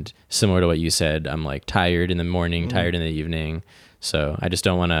 And similar to what you said, I'm like tired in the morning, tired in the evening. So I just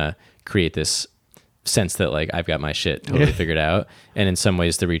don't want to create this sense that like I've got my shit totally figured out. And in some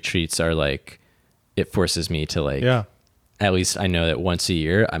ways the retreats are like, it forces me to like, at least I know that once a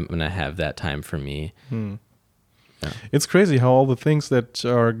year I'm going to have that time for me. Yeah. It's crazy how all the things that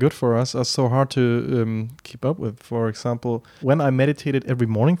are good for us are so hard to keep up with. For example, when I meditated every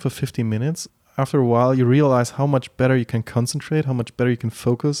morning for 15 minutes, after a while you realize how much better you can concentrate, how much better you can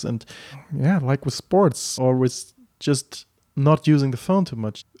focus. And yeah, like with sports or with just not using the phone too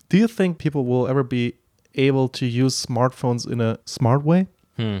much. Do you think people will ever be able to use smartphones in a smart way?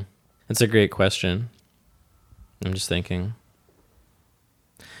 That's a great question. I'm just thinking.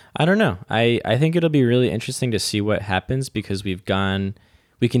 I don't know. I think it'll be really interesting to see what happens because we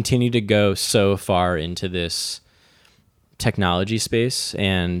continue to go so far into this technology space.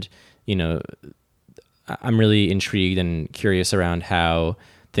 And, you know, I'm really intrigued and curious around how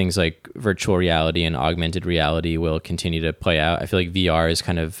things like virtual reality and augmented reality will continue to play out. I feel like VR has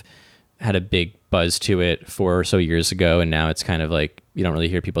kind of had a big buzz to it 4 or so years ago, and now it's kind of like you don't really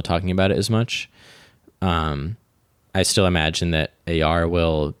hear people talking about it as much. I still imagine that AR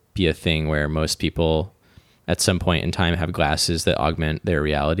will be a thing where most people at some point in time have glasses that augment their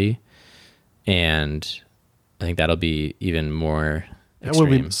reality. And I think that'll be even more extreme. That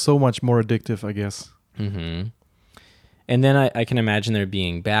will be so much more addictive, I guess. And then I can imagine there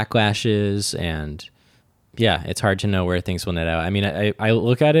being backlashes, and yeah, it's hard to know where things will net out. I mean, I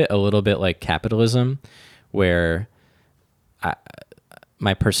look at it a little bit like capitalism, where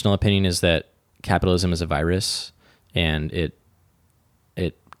my personal opinion is that capitalism is a virus and it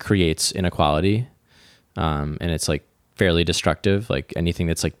creates inequality, and it's like fairly destructive. Like anything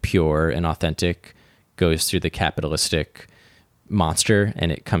that's like pure and authentic goes through the capitalistic monster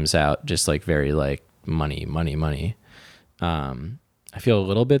and it comes out just like very like money. I feel a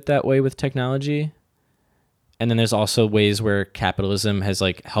little bit that way with technology. And then there's also ways where capitalism has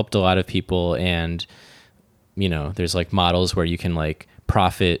like helped a lot of people, and you know, there's like models where you can like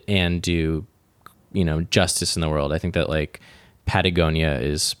profit and do, you know, justice in the world. I think that like Patagonia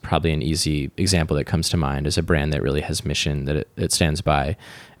is probably an easy example that comes to mind as a brand that really has mission that it stands by.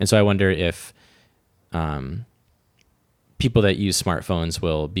 And so I wonder if people that use smartphones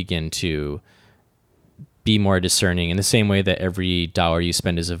will begin to be more discerning in the same way that every dollar you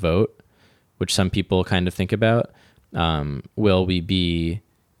spend is a vote, which some people kind of think about. Will we be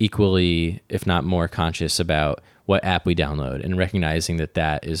equally, if not more, conscious about what app we download, and recognizing that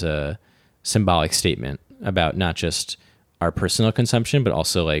that is a symbolic statement about not just our personal consumption, but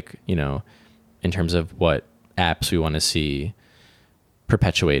also like, you know, in terms of what apps we want to see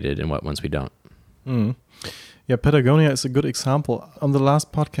perpetuated and what ones we don't. Yeah, Patagonia is a good example. On the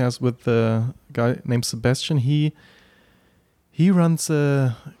last podcast with the guy named Sebastian, he runs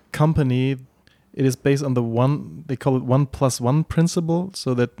a company. It is based on they call it 1+1 principle.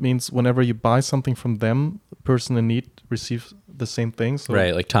 So that means whenever you buy something from them, the person in need receives the same thing. So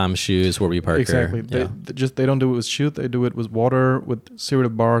right, like Tom's Shoes, Warby Parker. Exactly. Yeah. They don't do it with shoes. They do it with water, with cereal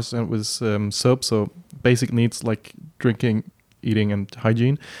bars, and with soap. So basic needs like drinking, eating, and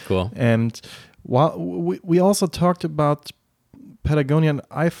hygiene. Cool. And while we also talked about Patagonia, and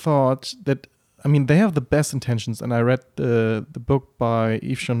I thought that, I mean, they have the best intentions, and I read the book by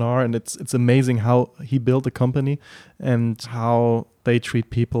Yves Chouinard, and it's amazing how he built the company and how they treat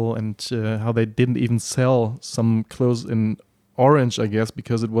people, and how they didn't even sell some clothes in orange, I guess,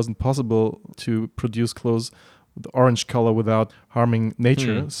 because it wasn't possible to produce clothes with orange color without harming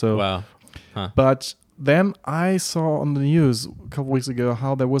nature. So, wow. Huh. But then I saw on the news a couple weeks ago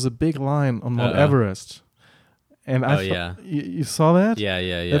how there was a big line on Mount Everest. And I thought, you saw that?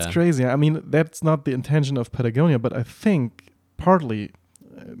 Yeah. That's crazy. I mean, that's not the intention of Patagonia, but I think partly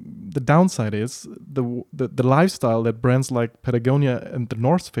the downside is the lifestyle that brands like Patagonia and the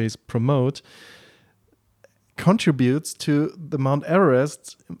North Face promote contributes to the Mount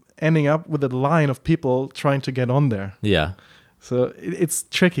Everest ending up with a line of people trying to get on there. Yeah. So it's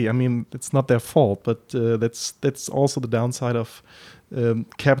tricky. I mean, it's not their fault, but that's also the downside of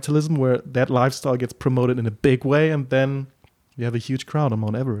capitalism, where that lifestyle gets promoted in a big way, and then you have a huge crowd on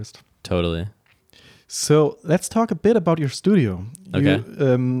Mount Everest. Totally. So let's talk a bit about your studio. Okay.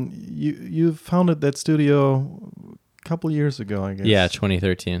 You founded that studio a couple years ago, I guess. Yeah,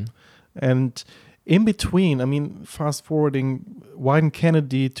 2013. And in between, I mean, fast forwarding Wyden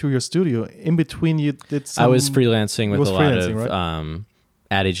Kennedy to your studio, in between you did some... I was freelancing with a lot of right?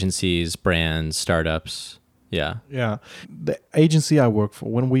 ad agencies, brands, startups. Yeah. Yeah. The agency I work for,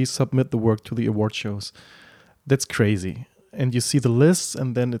 when we submit the work to the award shows, that's crazy. And you see the lists,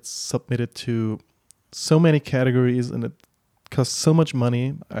 and then it's submitted to so many categories, and it costs so much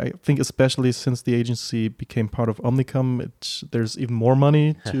money. I think especially since the agency became part of Omnicom, there's even more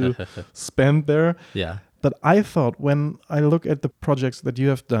money to spend there. Yeah. But I thought, when I look at the projects that you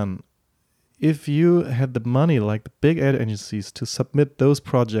have done, if you had the money like the big ad agencies to submit those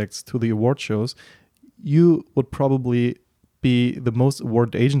projects to the award shows, you would probably be the most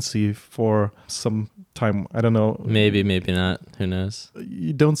awarded agency for some time. I don't know. Maybe not. Who knows?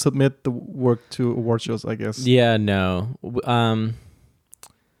 You don't submit the work to award shows, I guess. Yeah, no.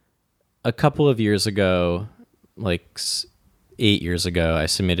 A couple of years ago, like 8 years ago, I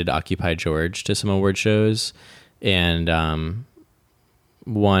submitted Occupy George to some award shows, and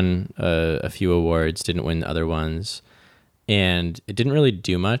won a few awards, didn't win the other ones. And it didn't really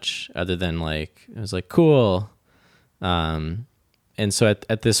do much other than like, it was like, cool. And so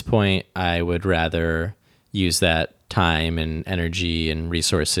at this point, I would rather use that time and energy and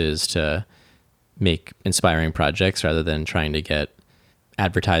resources to make inspiring projects rather than trying to get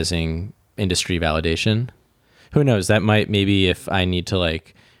advertising industry validation. Who knows? That might, maybe if I need to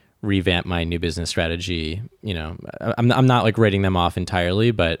like revamp my new business strategy, you know, I'm not like writing them off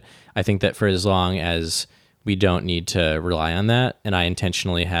entirely, but I think that for as long as we don't need to rely on that, and I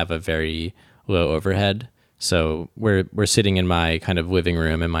intentionally have a very low overhead. So we're sitting in my kind of living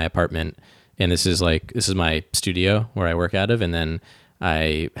room in my apartment, and this is my studio where I work out of, and then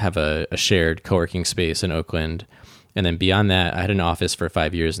I have a shared co-working space in Oakland. And then beyond that, I had an office for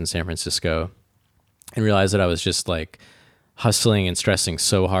 5 years in San Francisco, and realized that I was just like hustling and stressing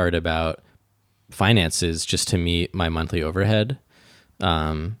so hard about finances just to meet my monthly overhead.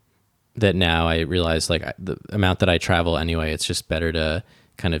 That now I realize, like, the amount that I travel anyway, it's just better to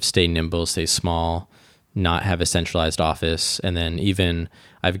kind of stay nimble, stay small, not have a centralized office. And then even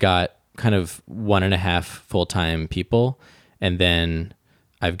I've got kind of 1.5 full-time people, and then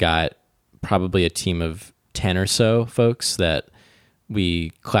I've got probably a team of 10 or so folks that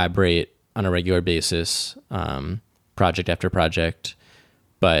we collaborate on a regular basis, project after project,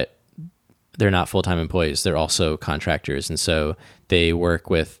 but they're not full-time employees. They're also contractors. And so they work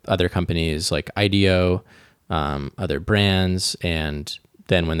with other companies like IDEO, other brands. And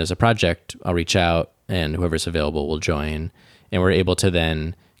then when there's a project, I'll reach out, and whoever's available will join. And we're able to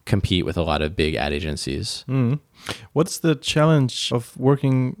then compete with a lot of big ad agencies. Mm. What's the challenge of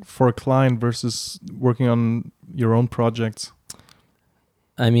working for a client versus working on your own projects?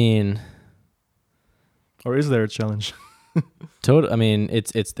 I mean, or is there a challenge? I mean,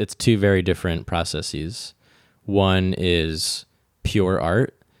 it's two very different processes. One is pure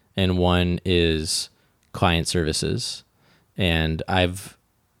art, and one is client services. And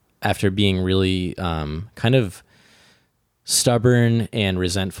after being really kind of stubborn and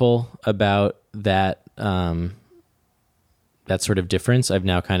resentful about that sort of difference, I've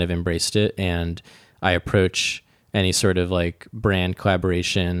now kind of embraced it, and I approach any sort of like brand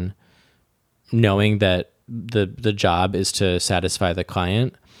collaboration knowing that the job is to satisfy the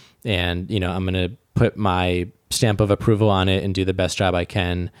client, and, you know, I'm going to put my stamp of approval on it and do the best job I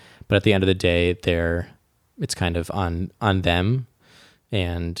can. But at the end of the day, it's kind of on them,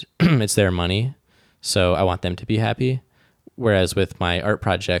 and it's their money. So I want them to be happy. Whereas with my art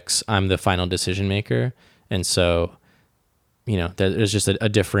projects, I'm the final decision maker. And so, there's just a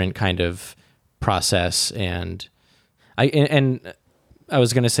different kind of process, and I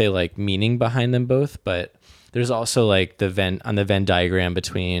was going to say like meaning behind them both, but there's also like on the Venn diagram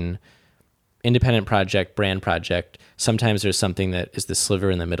between independent project, brand project. Sometimes there's something that is the sliver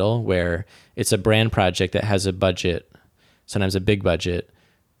in the middle where it's a brand project that has a budget, sometimes a big budget,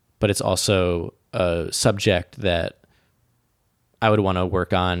 but it's also a subject that I would want to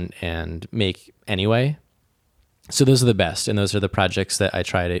work on and make anyway. So those are the best, and those are the projects that I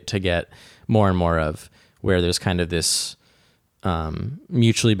try to get more and more of, where there's kind of this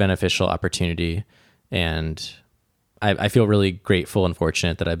mutually beneficial opportunity. And I feel really grateful and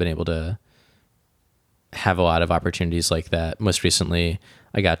fortunate that I've been able to have a lot of opportunities like that. Most recently,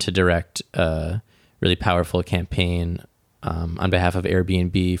 I got to direct a really powerful campaign on behalf of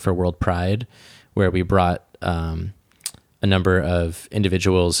Airbnb for World Pride, where we brought a number of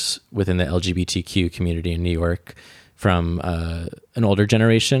individuals within the LGBTQ community in New York from an older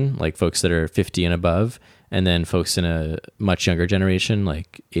generation, like folks that are 50 and above, and then folks in a much younger generation,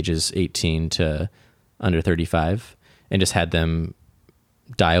 like ages 18 to under 35, and just had them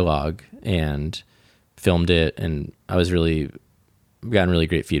dialogue and filmed it. And I was gotten really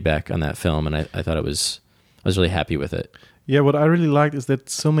great feedback on that film, and I thought I was really happy with it. Yeah, what I really liked is that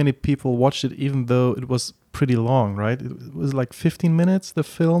so many people watched it, even though it was pretty long, right? It was like 15 minutes, the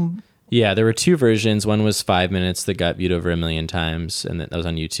film. Yeah, there were two versions. One was 5 minutes that got viewed over 1 million times, and that was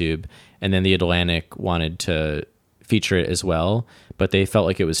on YouTube. And then The Atlantic wanted to feature it as well, but they felt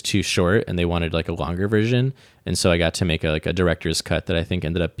like it was too short, and they wanted like a longer version. And so I got to make a director's cut that I think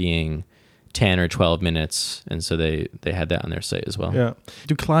ended up being 10 or 12 minutes. And so they had that on their site as well. Yeah.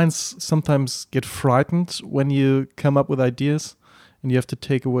 Do clients sometimes get frightened when you come up with ideas and you have to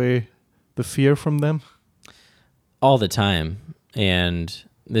take away the fear from them? All the time. And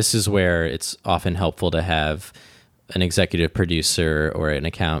this is where it's often helpful to have an executive producer or an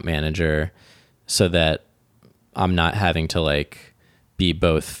account manager, so that I'm not having to like be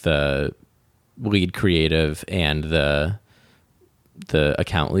both the lead creative and the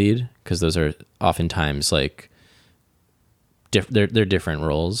account lead, because those are oftentimes like they're different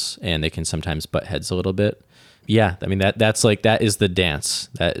roles, and they can sometimes butt heads a little bit. Yeah, I mean that is the dance.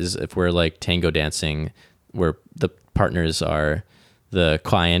 That is, if we're like tango dancing, where the partners are the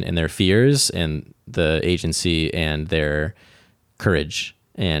client and their fears, and the agency and their courage,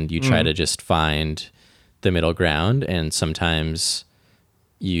 and you try to just find the middle ground. And sometimes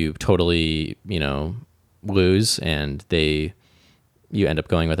you totally lose, and you end up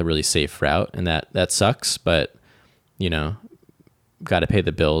going with a really safe route, and that sucks, but got to pay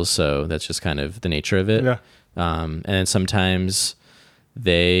the bills, so that's just kind of the nature of it. Yeah. And then sometimes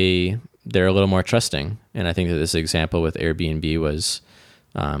they're a little more trusting, and I think that this example with Airbnb was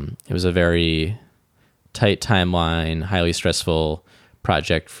it was a very tight timeline, highly stressful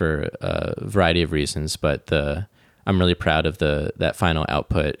project for a variety of reasons, but I'm really proud of that final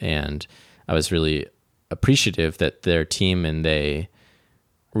output, and I was really appreciative that their team and they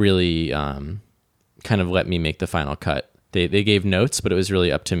really kind of let me make the final cut. They gave notes, but it was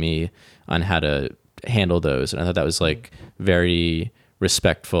really up to me on how to handle those. And I thought that was like very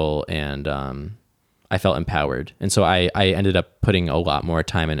respectful, and I felt empowered. And so I ended up putting a lot more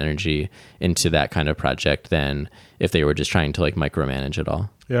time and energy into that kind of project than if they were just trying to like micromanage it all.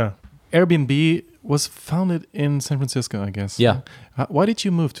 Yeah. Airbnb was founded in San Francisco, I guess. Yeah. Why did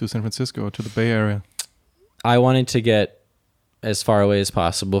you move to San Francisco, to the Bay Area? I wanted to get as far away as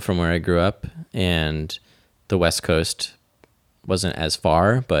possible from where I grew up, and the West Coast wasn't as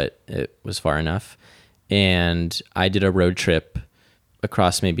far, but it was far enough. And I did a road trip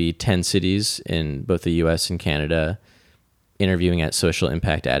across maybe 10 cities in both the US and Canada, interviewing at social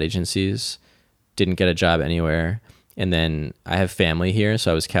impact ad agencies. Didn't get a job anywhere. And then I have family here,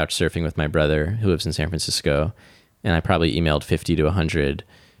 so I was couch surfing with my brother who lives in San Francisco, and I probably emailed 50 to 100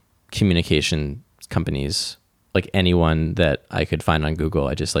 communication companies, like anyone that I could find on Google.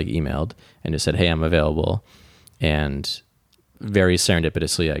 I just like emailed and just said, hey, I'm available. And very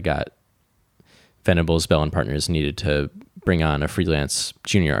serendipitously, I got Venables Bell and Partners needed to bring on a freelance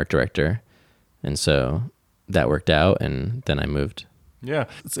junior art director. And so that worked out, and then I moved. Yeah,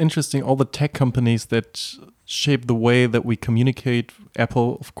 it's interesting. All the tech companies that shape the way that we communicate,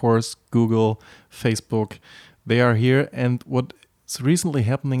 Apple, of course, Google, Facebook, they are here. And what's recently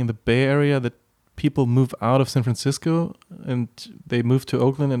happening in the Bay Area, that people move out of San Francisco and they move to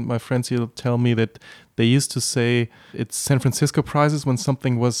Oakland. And my friends here tell me that they used to say it's San Francisco prices when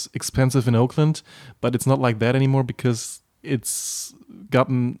something was expensive in Oakland, but it's not like that anymore because it's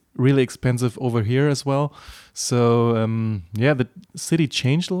gotten really expensive over here as well. So yeah, the city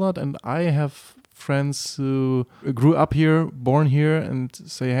changed a lot, and I have friends who grew up here, born here, and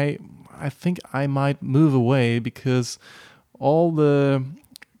say, hey, I think I might move away because all the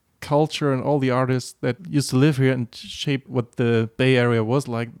culture and all the artists that used to live here and shape what the Bay Area was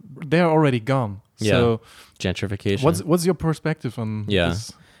like, they're already gone. Yeah. So gentrification. What's your perspective on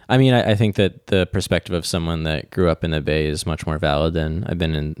this? I mean, I think that the perspective of someone that grew up in the Bay is much more valid than I've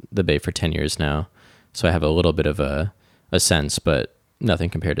been in the Bay for 10 years now. So I have a little bit of a sense, but nothing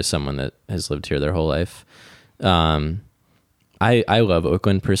compared to someone that has lived here their whole life. I love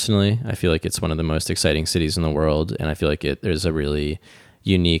Oakland personally. I feel like it's one of the most exciting cities in the world. And I feel like there's a really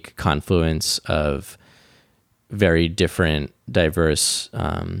unique confluence of very different, diverse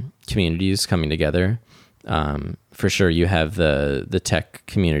communities coming together. For sure, you have the tech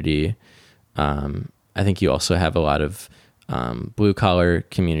community. I think you also have a lot of blue collar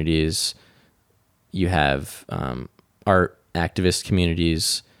communities. You have art activist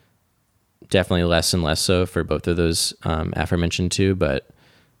communities. Definitely less and less so for both of those aforementioned two, but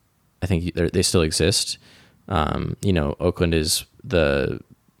I think they still exist. Oakland is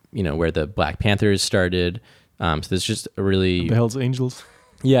where the Black Panthers started. So there's just a really the Hells Angels.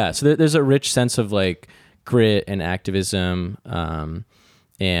 Yeah, so there's a rich sense of like grit and activism,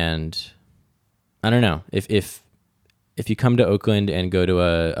 and I don't know if you come to Oakland and go to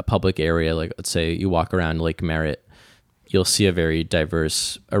a public area, like let's say you walk around Lake Merritt, you'll see a very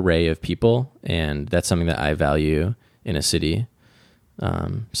diverse array of people, and that's something that I value in a city.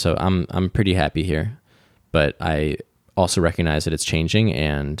 So I'm pretty happy here, but I also recognize that it's changing,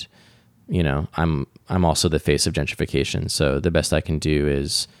 and I'm also the face of gentrification. So the best I can do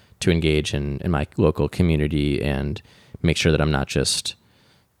is to engage in my local community and make sure that I'm not just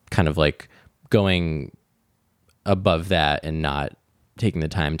kind of like going above that and not taking the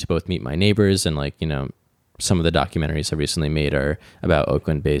time to both meet my neighbors and some of the documentaries I recently made are about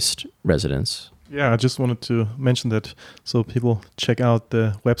Oakland-based residents. Yeah, I just wanted to mention that so people check out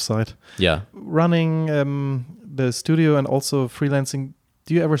the website. Yeah. Running the studio and also freelancing,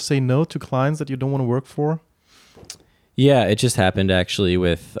 do you ever say no to clients that you don't want to work for? Yeah, it just happened actually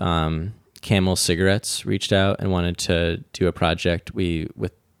with Camel Cigarettes reached out and wanted to do a project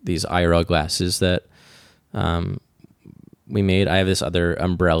with these IRL glasses that we made. I have this other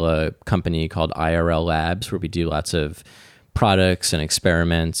umbrella company called IRL Labs where we do lots of products and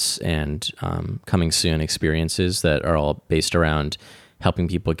experiments and coming soon experiences that are all based around helping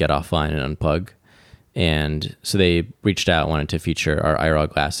people get offline and unplug. And so they reached out, wanted to feature our IRL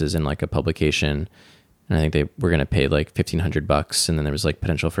glasses in like a publication. And I think they were going to pay like $1,500. And then there was like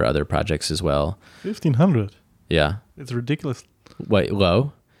potential for other projects as well. 1,500? Yeah. It's ridiculous. What,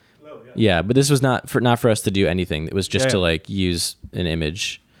 low? Yeah, but this was not for us to do anything. It was just to like use an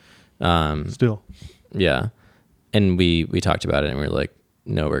image. Still. Yeah. And we talked about it and we were like,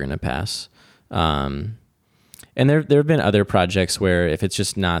 no, we're going to pass. And there have been other projects where if it's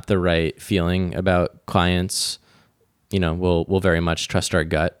just not the right feeling about clients, we'll very much trust our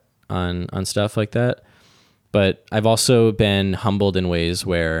gut on stuff like that. But I've also been humbled in ways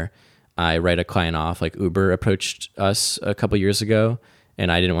where I write a client off. Like Uber approached us a couple years ago and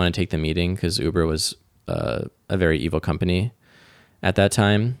I didn't want to take the meeting because Uber was a very evil company at that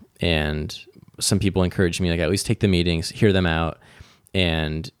time. And some people encouraged me, like, at least take the meetings, hear them out.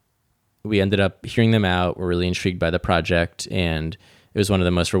 And we ended up hearing them out. We're really intrigued by the project. And it was one of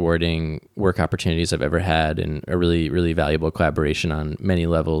the most rewarding work opportunities I've ever had and a really, really valuable collaboration on many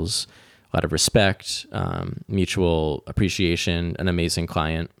levels. A lot of respect, mutual appreciation, an amazing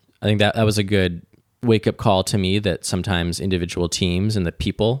client. I think that was a good wake-up call to me that sometimes individual teams and the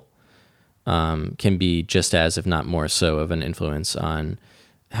people can be just as, if not more so, of an influence on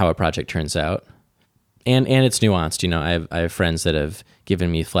how a project turns out. And it's nuanced. I have friends that have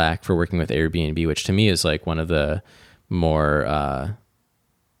given me flack for working with Airbnb, which to me is like one of the more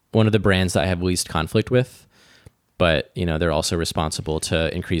one of the brands that I have least conflict with. But they're also responsible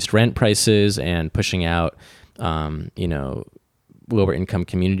to increased rent prices and pushing out lower income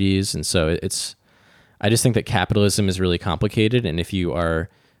communities. And so I just think that capitalism is really complicated. And if you are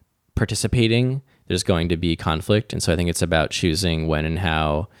participating, there's going to be conflict. And so I think it's about choosing when and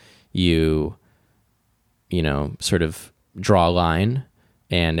how you sort of draw a line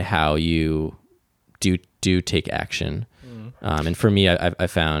and how you do take action. And for me, I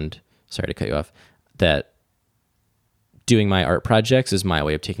found, sorry to cut you off, that doing my art projects is my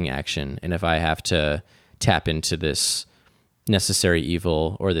way of taking action. And if I have to tap into this necessary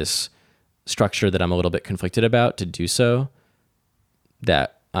evil or this structure that I'm a little bit conflicted about to do so,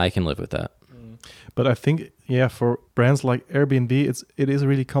 that I can live with that. But I think, for brands like Airbnb, it is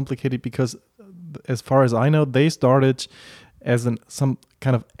really complicated because as far as I know, they started as some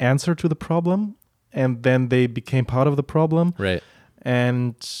kind of answer to the problem. and then they became part of the problem. Right.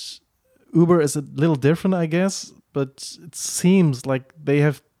 And Uber is a little different, I guess, but it seems like they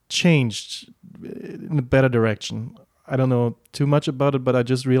have changed in a better direction. I don't know too much about it, but I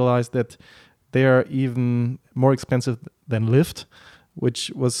just realized that they are even more expensive than Lyft,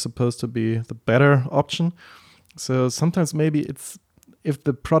 which was supposed to be the better option. So sometimes maybe it's, if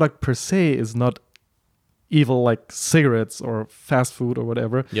the product per se is not evil like cigarettes or fast food or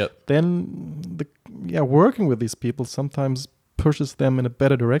whatever, then working with these people sometimes pushes them in a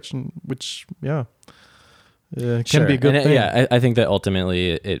better direction, which can be a good thing. I think that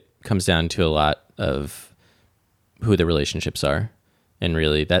ultimately it comes down to a lot of who the relationships are, and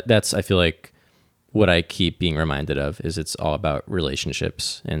really that's I feel like what I keep being reminded of is it's all about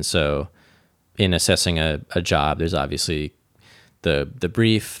relationships. And so in assessing a job, there's obviously the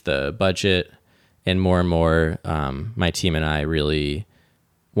brief, the budget, and more my team and I really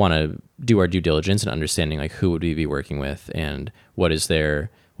want to do our due diligence and understanding like who would we be working with and what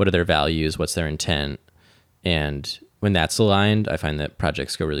are their values, what's their intent. And when that's aligned, I find that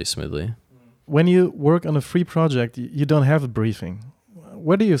projects go really smoothly. When you work on a free project, you don't have a briefing.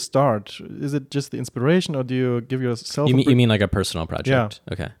 Where do you start? Is it just the inspiration, or do you give yourself you mean like a personal project?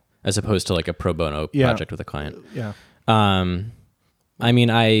 Yeah. Okay. As opposed to like a pro bono project with a client. Yeah. I mean,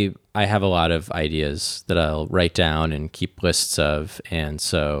 I have a lot of ideas that I'll write down and keep lists of, and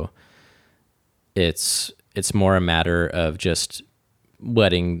so it's more a matter of just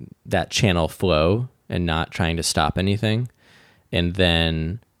letting that channel flow and not trying to stop anything. And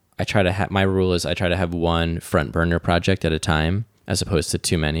then I try to my rule is I try to have one front burner project at a time as opposed to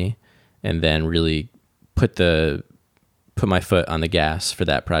too many, and then really put my foot on the gas for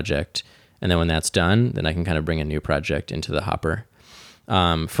that project. And then when that's done, then I can kind of bring a new project into the hopper.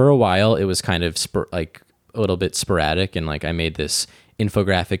 For a while, it was kind of like a little bit sporadic, and like I made this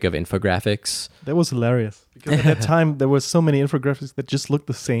infographic of infographics. That was hilarious because at that time there were so many infographics that just looked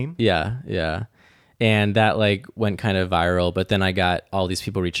the same. Yeah. And that like went kind of viral, but then I got all these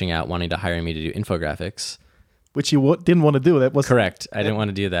people reaching out wanting to hire me to do infographics. Which you didn't want to do. That was correct. I didn't want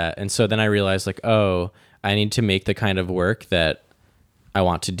to do that. And so then I realized like, oh, I need to make the kind of work that I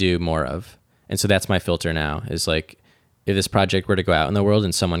want to do more of. And so that's my filter now, is like, if this project were to go out in the world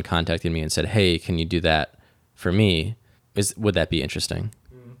and someone contacted me and said, hey, can you do that for me? Would that be interesting?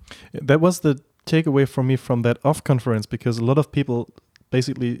 That was the takeaway for me from that off conference, because a lot of people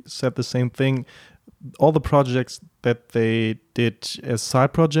basically said the same thing. All the projects that they did as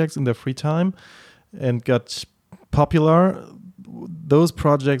side projects in their free time and got popular, those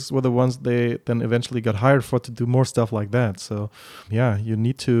projects were the ones they then eventually got hired for to do more stuff like that. So yeah, you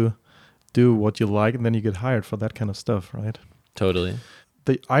need to do what you like and then you get hired for that kind of stuff, right? Totally.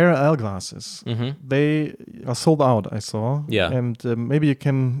 The IRL glasses, they are sold out, I saw. Yeah. And maybe you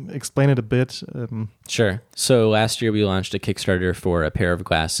can explain it a bit. Sure. So last year we launched a Kickstarter for a pair of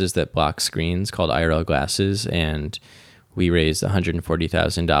glasses that block screens called IRL glasses, and we raised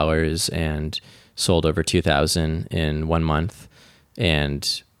 $140,000 and sold over 2,000 in 1 month,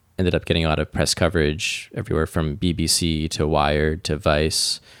 and ended up getting a lot of press coverage everywhere from BBC to Wired to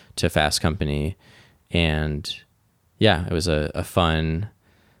Vice to Fast Company. And yeah, it was a fun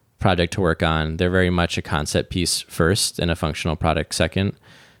project to work on. They're very much a concept piece first and a functional product second.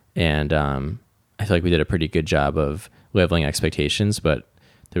 And I feel like we did a pretty good job of leveling expectations, but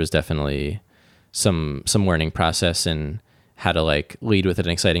there was definitely some learning process in how to like lead with an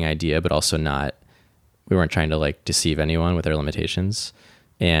exciting idea, but also we weren't trying to like deceive anyone with our limitations.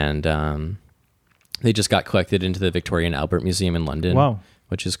 And they just got collected into the Victoria and Albert Museum in London. Wow.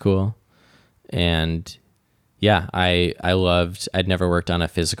 Which is cool. And yeah, I'd never worked on a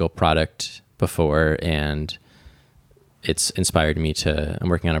physical product before, and it's inspired me I'm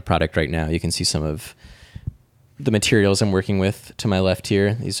working on a product right now. You can see some of the materials I'm working with to my left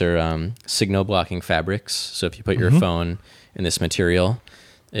here. These are signal blocking fabrics. So if you put your phone in this material,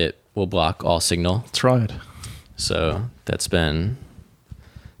 it will block all signal. Try it. So it's kind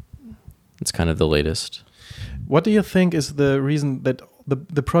of the latest. What do you think is the reason that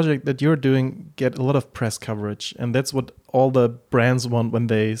the project that you're doing get a lot of press coverage? And that's what all the brands want when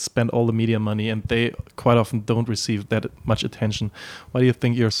they spend all the media money, and they quite often don't receive that much attention. Why do you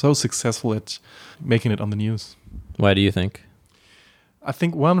think you're so successful at making it on the news? Why do you think? I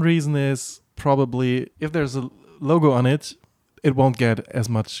think one reason is probably if there's a logo on it, it won't get as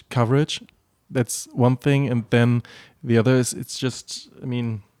much coverage. That's one thing. And then the other is it's just, I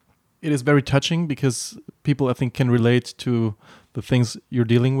mean, it is very touching because people, I think, can relate to the things you're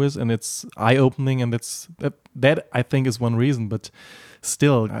dealing with, and it's eye-opening, and that I think is one reason. But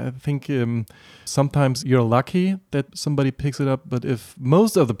still, I think sometimes you're lucky that somebody picks it up, but if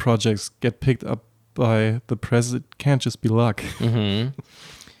most of the projects get picked up by the press, it can't just be luck.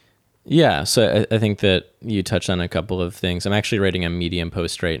 Yeah, so I think that you touched on a couple of things. I'm actually writing a Medium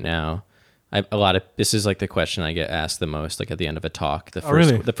post right now. This is like the question I get asked the most, like at the end of a talk.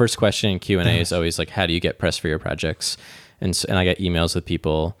 The first question in Q&A is always like, how do you get press for your projects? And I get emails with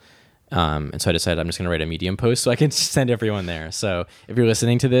people. And so I decided I'm just going to write a Medium post so I can send everyone there. So if you're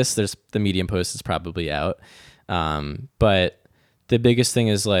listening to this, the Medium post is probably out. But the biggest thing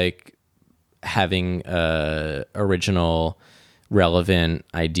is like having a original, relevant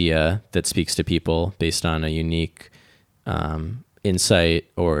idea that speaks to people based on a unique insight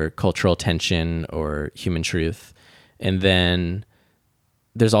or cultural tension or human truth. And then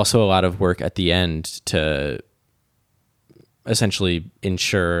there's also a lot of work at the end to essentially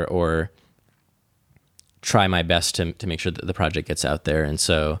ensure or try my best to make sure that the project gets out there. And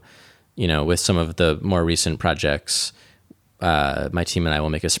so, with some of the more recent projects, my team and I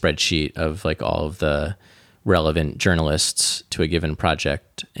will make a spreadsheet of like all of the relevant journalists to a given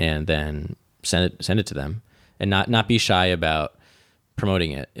project and then send it to them, and not be shy about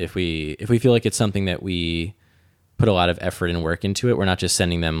promoting it. If we feel like it's something that we put a lot of effort and work into it, we're not just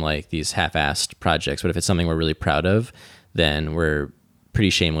sending them like these half-assed projects. But if it's something we're really proud of, then we're pretty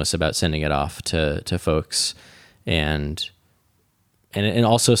shameless about sending it off to folks. And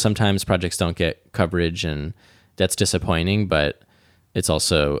also sometimes projects don't get coverage, and that's disappointing, but it's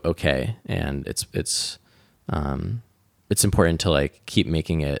also okay. And it's important to like keep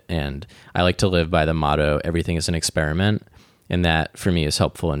making it. And I like to live by the motto, everything is an experiment. And that for me is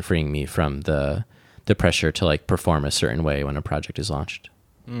helpful in freeing me from the pressure to like perform a certain way when a project is launched.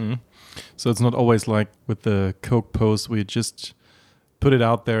 So it's not always like with the Coke post, we just put it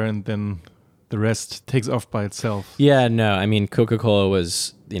out there and then the rest takes off by itself. Yeah, no, I mean, Coca-Cola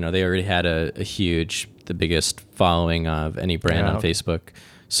was, they already had the biggest following of any brand on Facebook.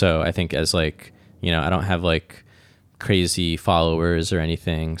 So I think as like, I don't have like crazy followers or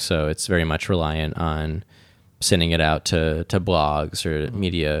anything. So it's very much reliant on sending it out to blogs or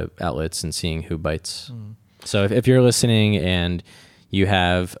media outlets and seeing who bites. So if you're listening and you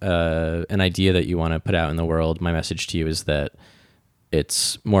have an idea that you want to put out in the world, my message to you is that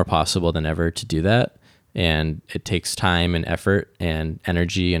it's more possible than ever to do that. And it takes time and effort and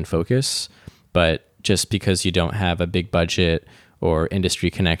energy and focus. But just because you don't have a big budget or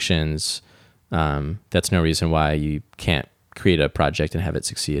industry connections, that's no reason why you can't create a project and have it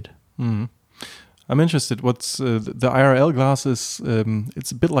succeed. I'm interested. What's the IRL glasses?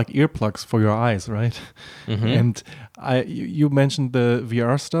 It's a bit like earplugs for your eyes, right? And you mentioned the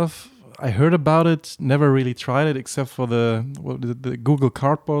VR stuff. I heard about it, never really tried it except for the Google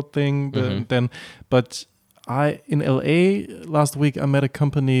Cardboard thing. But in LA last week, I met a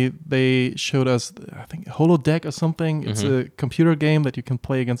company. They showed us, I think, Holodeck or something. It's a computer game that you can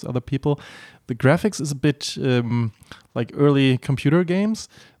play against other people. The graphics is a bit like early computer games,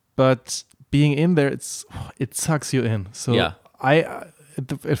 but being in there, it sucks you in. So yeah.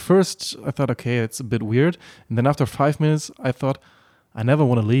 At first I thought, okay, it's a bit weird, and then after 5 minutes, I thought, I never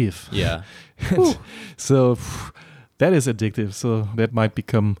want to leave. Yeah. So that is addictive. So that might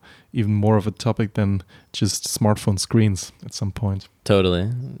become even more of a topic than just smartphone screens at some point.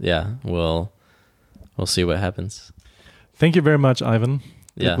 Totally. Yeah. We'll see what happens. Thank you very much, Ivan.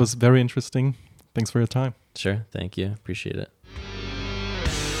 Yeah. It was very interesting. Thanks for your time. Sure. Thank you. Appreciate it.